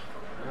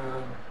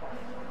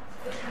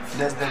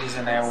 That's the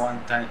reason I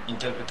want an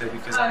interpreter,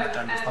 because I don't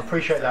understand. I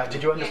appreciate that.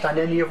 Did you understand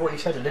any of what he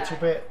said? A little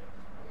bit?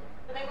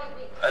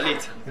 A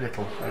little. A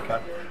little,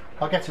 okay.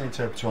 I'll get an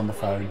interpreter on the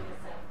phone.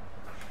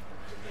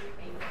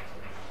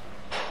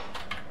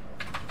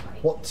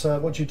 What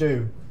do you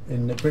do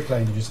in Brick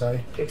Lane, did you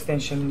say?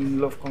 Extension,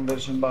 loft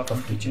conversion,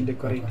 bathroom, kitchen,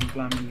 decorating,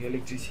 plumbing,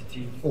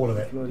 electricity, all of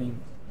it? Flooring,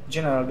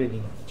 general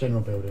building.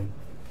 General building.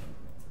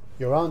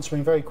 You're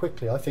answering very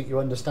quickly. I think you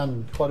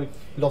understand quite a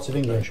lot of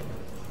English.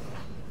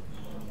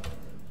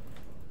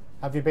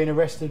 Have you been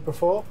arrested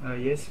before?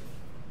 Yes.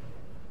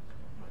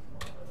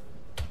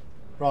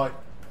 Right,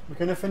 we're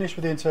going to finish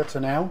with the interpreter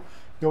now.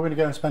 You're going to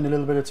go and spend a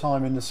little bit of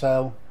time in the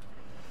cell.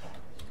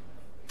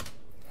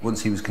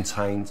 Once he was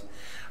contained,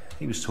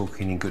 he was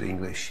talking in good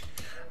English,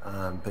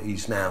 but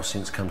he's now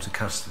since come to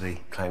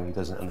custody claiming he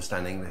doesn't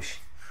understand English,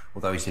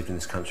 although he's lived in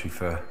this country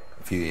for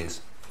a few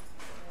years.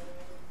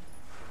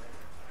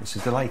 It's a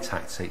delay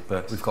tactic,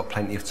 but we've got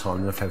plenty of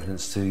time, enough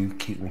evidence to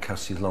keep them in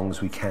custody as long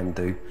as we can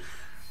do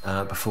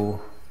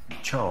before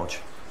charge.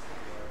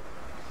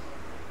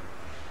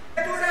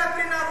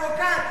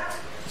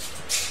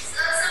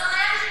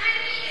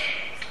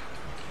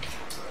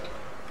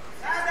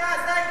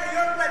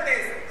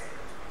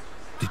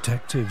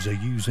 Detectives are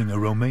using a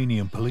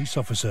Romanian police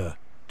officer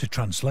to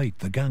translate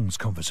the gang's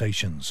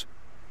conversations.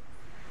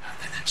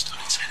 They then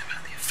started saying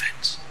about the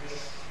offence.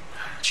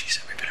 She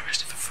said we've been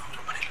arrested for fraud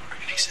and money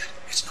laundering, and he said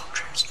it's not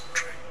true, it's not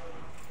true.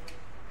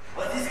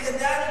 Vă zis că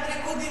de anul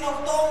trecut din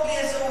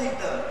octombrie se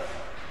uită.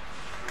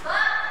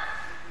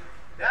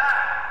 Da!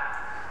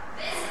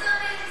 Vezi că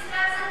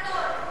înregistrează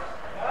tot.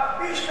 Mă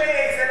piși pe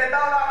ei să le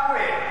dau la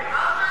muie.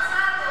 Am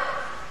lăsat-o.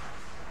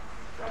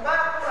 Îmi dai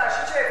pula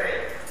și ce vrei?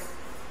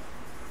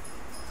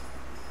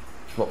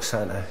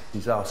 Roxana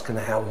is asking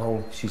her how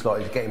long she's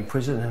likely to get in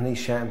prison, and he's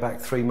shouting back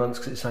 3 months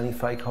because it's only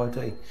fake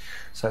ID.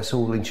 So it's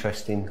all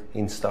interesting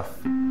in stuff.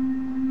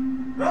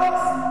 Rox!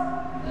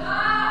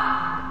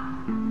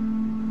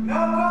 No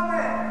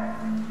comment!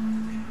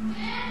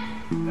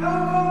 No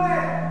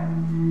comment!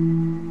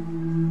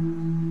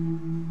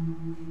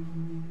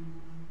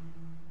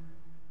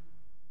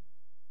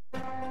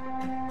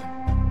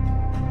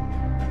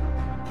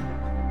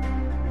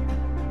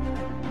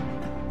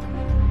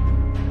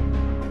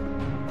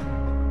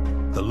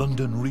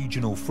 London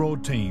regional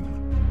fraud team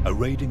are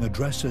raiding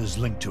addresses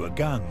linked to a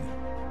gang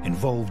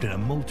involved in a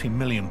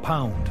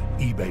multi-million-pound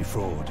eBay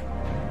fraud.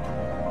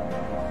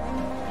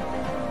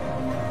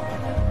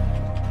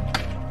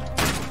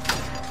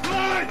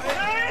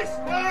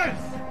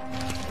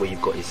 Well,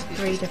 you've got his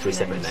three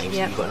separate names.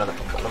 Yep. You've got another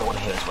one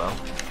here as well.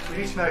 We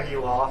need to know who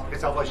you are,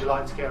 because otherwise you're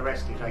likely to get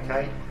arrested,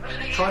 okay?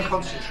 Try and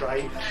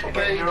concentrate on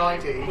getting your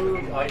ID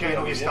and getting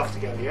all your stuff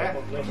together, yeah?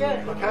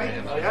 Yeah.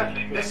 Okay?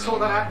 Yeah? Let's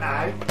sort that out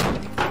now.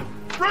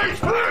 Freeze!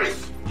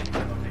 Freeze!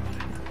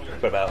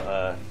 We've got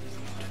about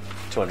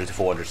 200 to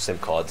 400 SIM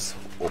cards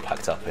all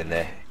packed up in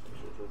there.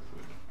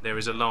 There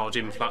is a large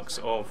influx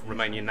of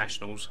Romanian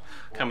nationals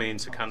coming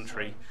into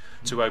country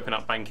to open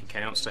up bank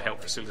accounts to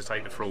help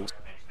facilitate the fraud.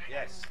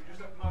 Yes.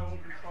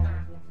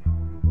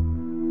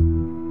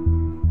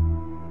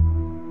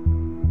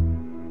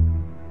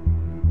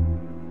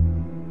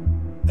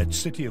 At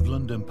City of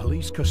London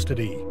police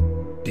custody,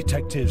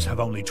 detectives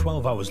have only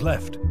 12 hours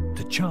left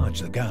to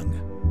charge the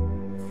gang.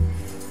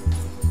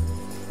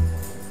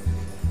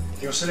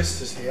 Your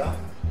solicitor's here.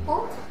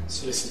 What?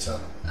 Solicitor.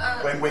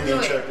 When the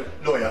interpreter.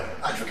 Lawyer.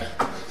 Advocate.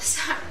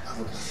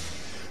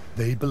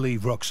 They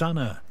believe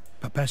Roxana,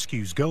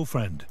 Popescu's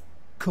girlfriend,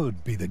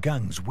 could be the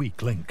gang's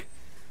weak link.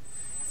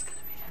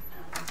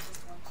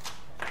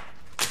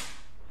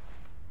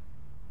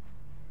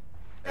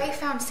 They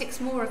found 6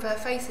 more of her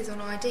faces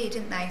on ID,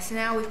 didn't they? So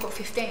now we've got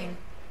 15.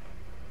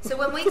 So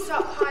when we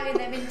start piling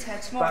them into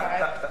her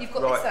tomorrow, you've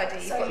got this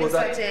ID, you've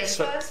got this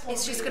ID.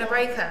 It's just going to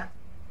break her.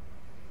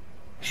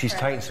 She's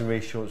taken some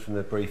reassurance from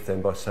the brief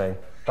then by saying,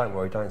 don't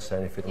worry, don't say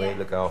anything, we'll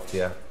look after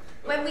you.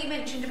 When we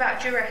mentioned about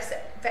duress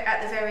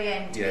at the very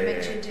end, we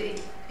mentioned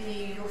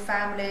your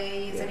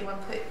family, has anyone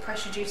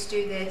pressured you to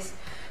do this?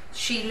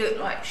 She looked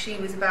like she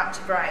was about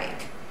to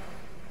break.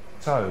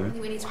 So,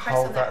 we need to press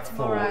hold on that that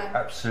tomorrow. thought,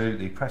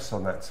 absolutely, press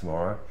on that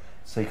tomorrow.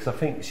 See, because I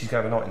think she's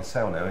going to have a night in the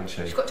cell now, isn't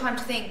she? She's got time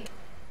to think.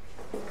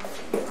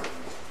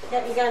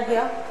 Yep, you're going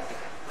here.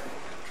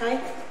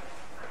 Okay.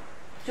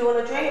 Do you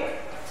want a drink?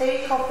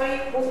 Tea,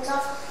 coffee, water?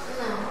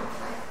 No.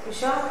 You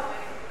sure?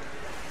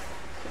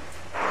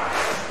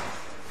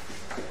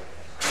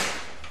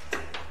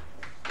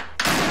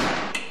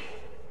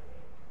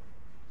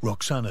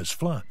 Roxana's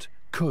flat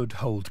could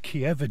hold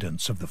key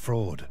evidence of the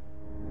fraud.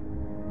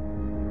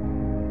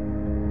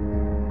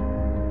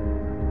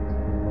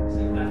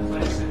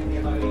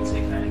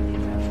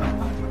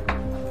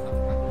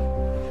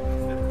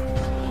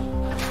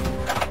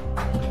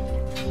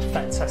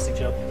 Fantastic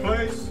job.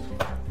 Please.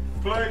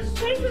 Please.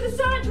 Please for the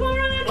search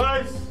warrant.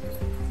 Please.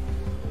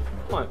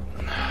 Right.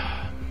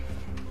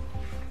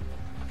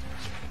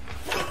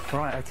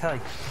 Right, okay.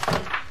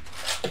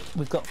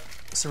 We've got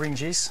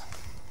syringes,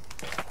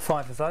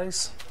 5 of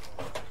those.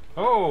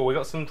 Oh, we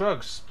got some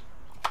drugs.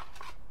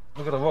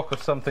 We've got a rock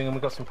of something and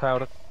we've got some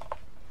powder.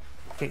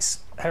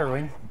 It's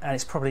heroin and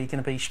it's probably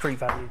going to be street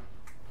value.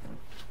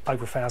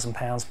 Over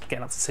 £1,000,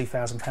 getting up to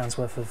 £2,000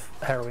 worth of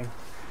heroin.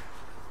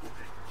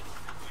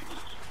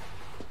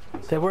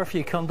 There were a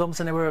few condoms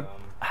and there were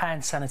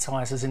hand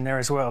sanitisers in there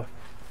as well.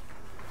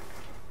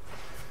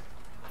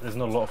 There's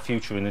not a lot of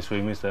future in this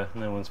room, is there?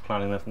 No one's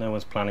planning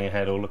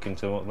ahead or looking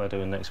to what they're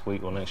doing next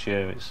week or next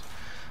year.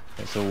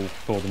 It's all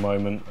for the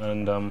moment,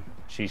 and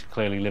she's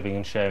clearly living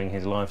and sharing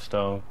his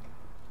lifestyle.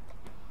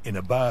 In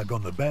a bag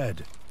on the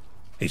bed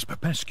is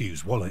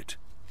Popescu's wallet.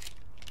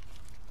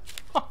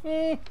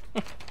 That's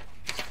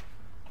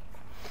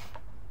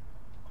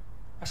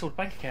all the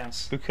bank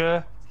accounts.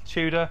 Booker,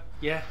 Tudor.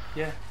 Yeah,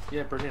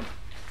 brilliant.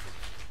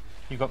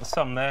 You've got the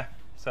sum there,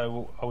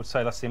 so I would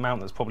say that's the amount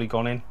that's probably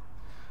gone in,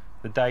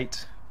 the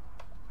date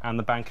and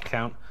the bank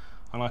account,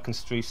 and I can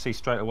see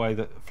straight away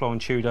that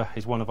Florence Tudor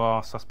is one of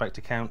our suspect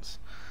accounts.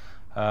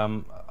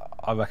 I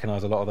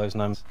recognise a lot of those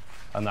names,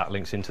 and that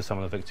links into some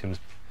of the victims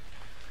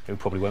who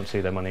probably won't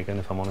see their money again,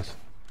 if I'm honest.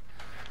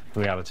 The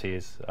reality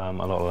is a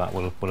lot of that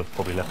will have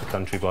probably left the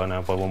country by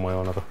now, by one way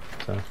or another.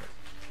 So.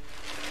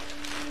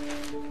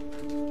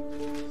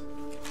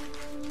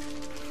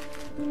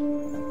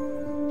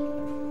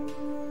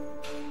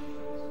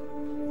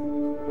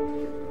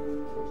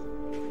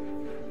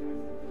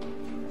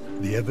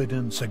 The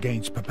evidence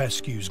against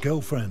Popescu's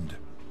girlfriend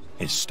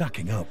is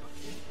stacking up.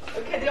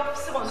 Okay, the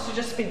officer wants to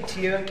just speak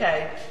to you,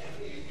 okay?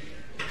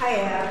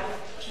 Hiya.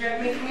 Do you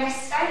remember me from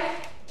yesterday?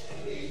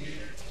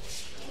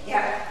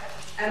 Yeah.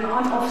 I'm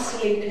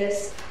Officer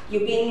Lucas.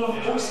 You're being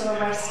also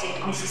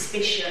arrested on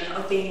suspicion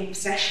of being in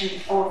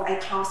possession of a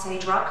Class A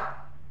drug.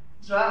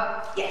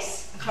 Drug?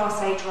 Yes, a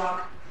Class A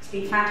drug. It's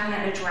been found in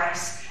an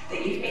address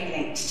that you've been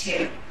linked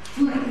to.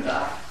 Oh my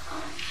God.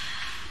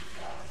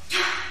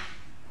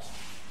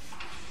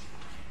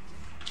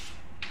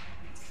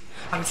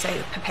 I would say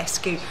that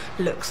Popescu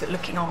looks at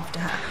looking after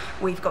her.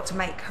 We've got to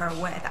make her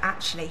aware that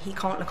actually he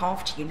can't look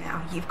after you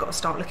now. You've got to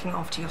start looking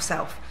after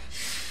yourself.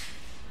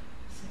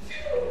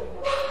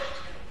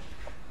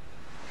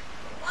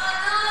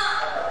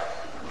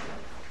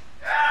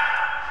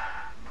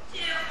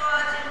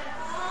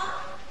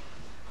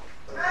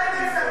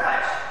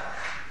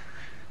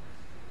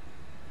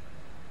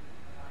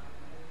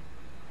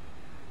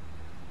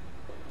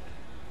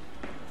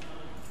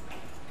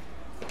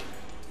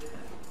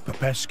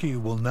 Popescu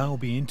will now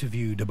be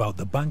interviewed about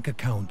the bank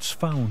accounts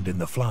found in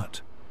the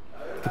flat.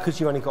 Because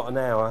you only got an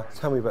hour,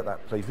 tell me about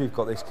that, please. We've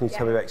got this. Can you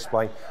tell me about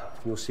explain?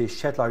 You'll see a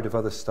shed load of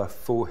other stuff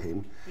for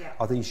him. Yeah.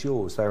 Are these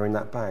yours? They're in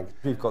that bag.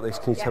 We've got this.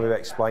 Can you tell me about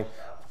explain?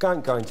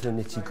 Don't go into the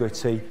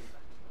nitty-gritty.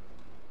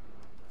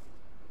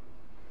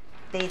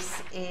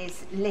 This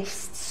is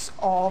lists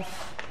of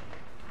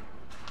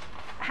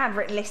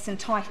handwritten lists and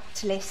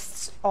typed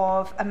lists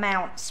of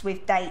amounts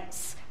with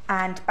dates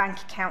and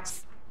bank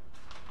accounts.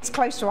 It's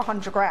close to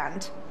 100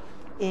 grand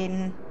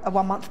in a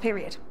 1 month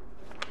period.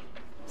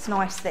 It's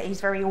nice that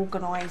he's very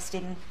organised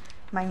in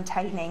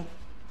maintaining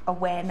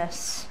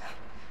awareness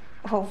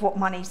of what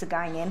monies are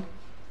going in.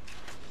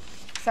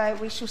 So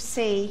we shall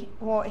see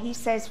what he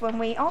says when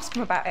we ask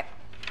him about it.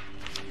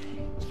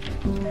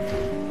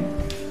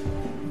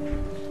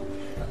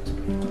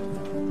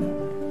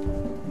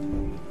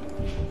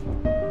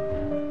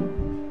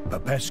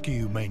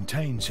 Popescu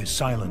maintains his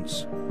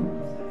silence,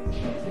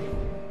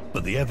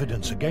 but the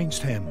evidence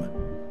against him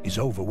is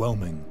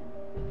overwhelming.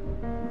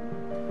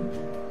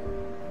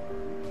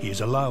 He is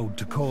allowed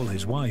to call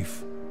his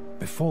wife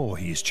before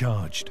he is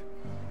charged.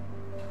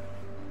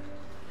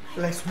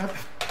 L-ai sunat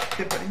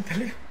pe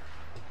părintele?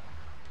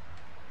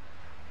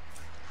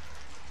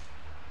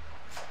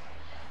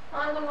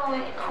 Nu m-au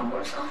venit la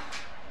bursă.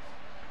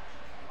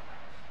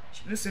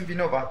 Și nu sunt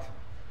vinovat.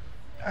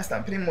 Asta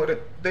în primul rând.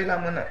 Doi la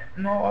mână.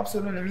 Nu au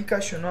absolut nimic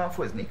și eu nu am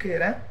fost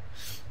nicăieri.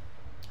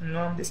 Nu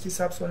am deschis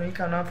absolut nimic,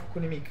 nu am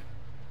făcut nimic.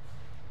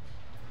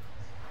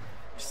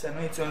 Și să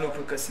nu uiți un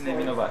lucru, că sunt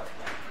nevinovat.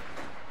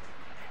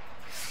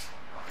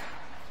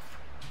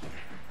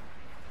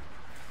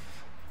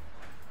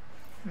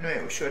 Nu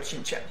e ușor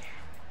 5 ani.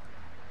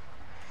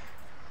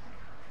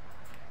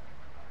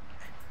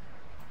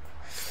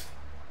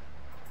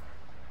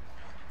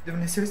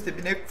 Dumnezeu să te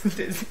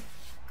binecuvânteze.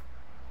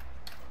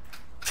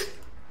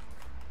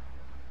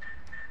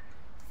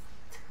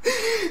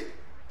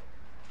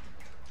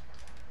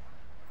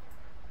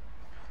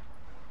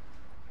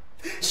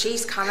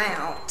 She's come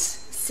out,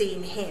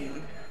 seen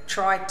him,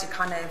 tried to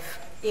kind of,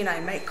 you know,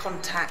 make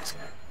contact.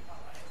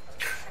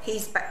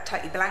 He's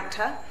totally blanked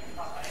her.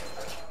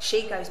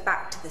 She goes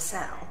back to the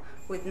cell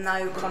with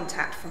no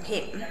contact from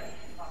him,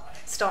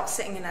 starts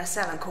sitting in her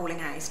cell and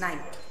calling out his name.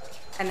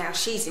 And now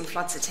she's in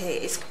floods of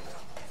tears.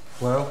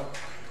 Well,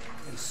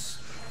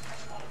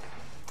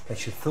 they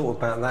should have thought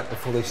about that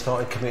before they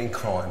started committing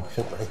crime,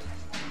 shouldn't they?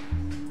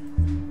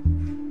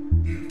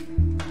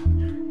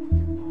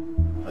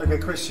 Okay,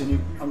 Christian,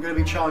 I'm going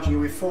to be charging you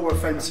with 4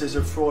 offences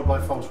of fraud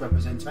by false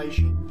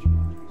representation.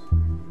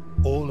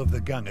 All of the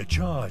gang are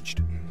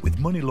charged with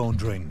money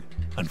laundering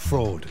and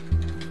fraud.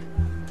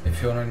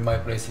 If you're in my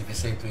place, if you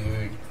say to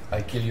you,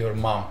 I kill your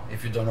mom,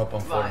 if you don't open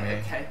for me,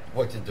 okay.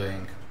 What you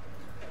doing?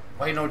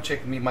 Why not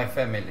check me, my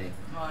family?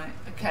 Right,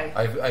 okay.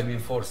 I've been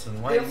forced.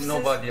 Why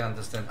nobody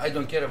understand? I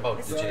don't care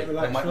about the jail.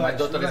 My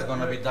daughter is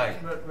gonna be died.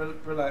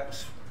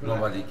 Relax.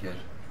 Nobody cares.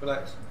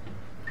 Relax.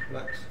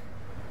 Relax.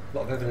 A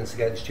lot of evidence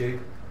against you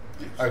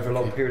over a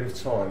long period of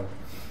time.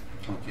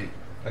 Okay.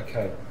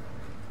 Okay.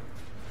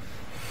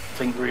 I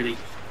think really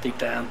deep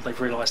down they've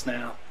realised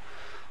now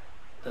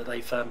that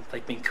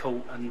they've been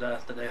caught and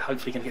that they're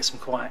hopefully going to get some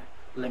quite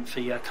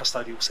lengthy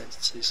custodial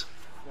sentences.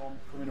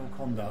 Criminal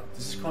conduct.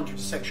 This is contrary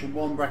to Section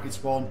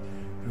 1(1)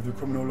 of the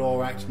Criminal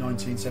Law Act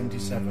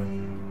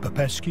 1977.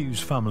 Popescu's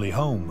family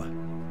home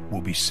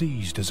will be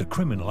seized as a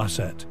criminal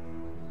asset.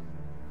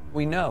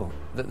 We know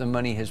that the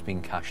money has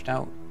been cashed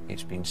out,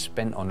 it's been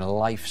spent on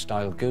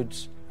lifestyle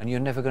goods, and you're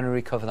never going to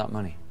recover that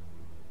money.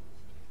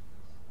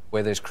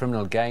 Where there's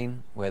criminal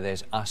gain, where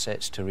there's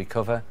assets to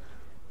recover,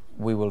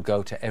 we will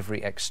go to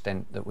every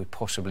extent that we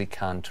possibly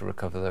can to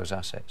recover those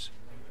assets.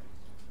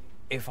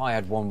 If I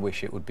had one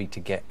wish, it would be to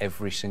get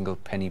every single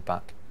penny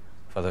back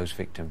for those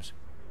victims.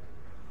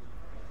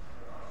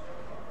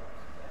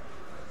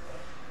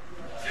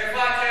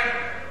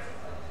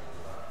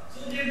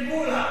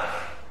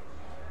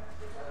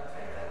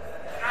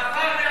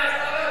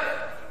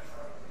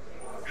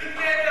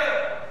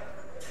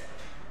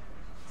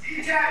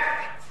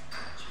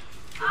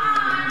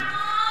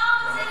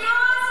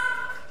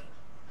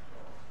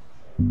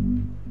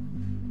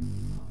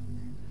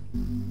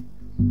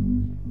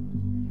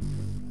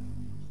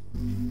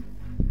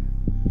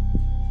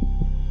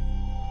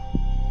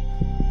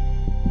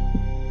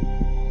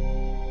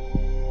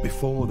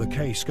 Before the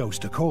case goes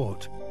to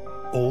court,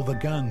 all the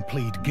gang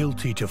plead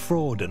guilty to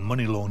fraud and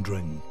money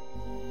laundering.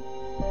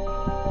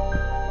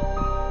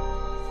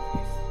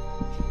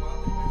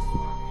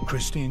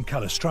 Christian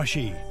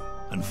Calistrasci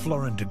and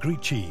Florent de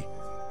Grici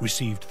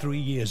received 3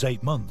 years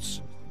 8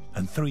 months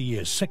and 3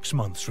 years 6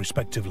 months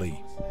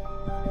respectively.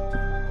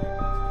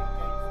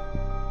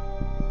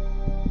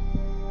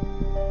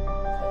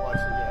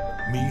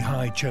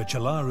 Mihai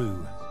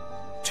Cercelaru,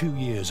 2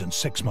 years and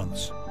 6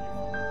 months.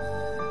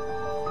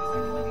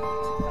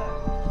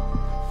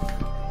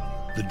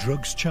 The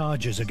drugs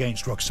charges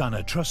against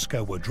Roxana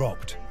Truska were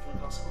dropped,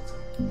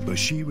 but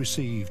she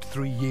received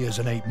 3 years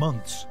and 8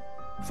 months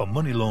for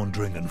money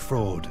laundering and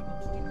fraud.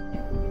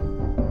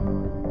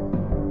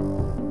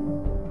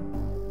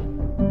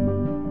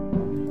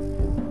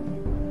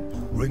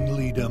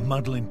 leader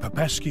Madeleine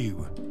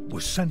Popescu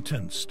was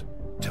sentenced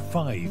to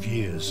 5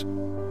 years.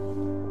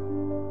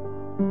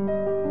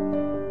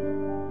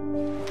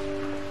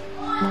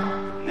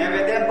 Ne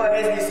vedem pe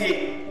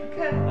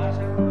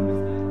SDC.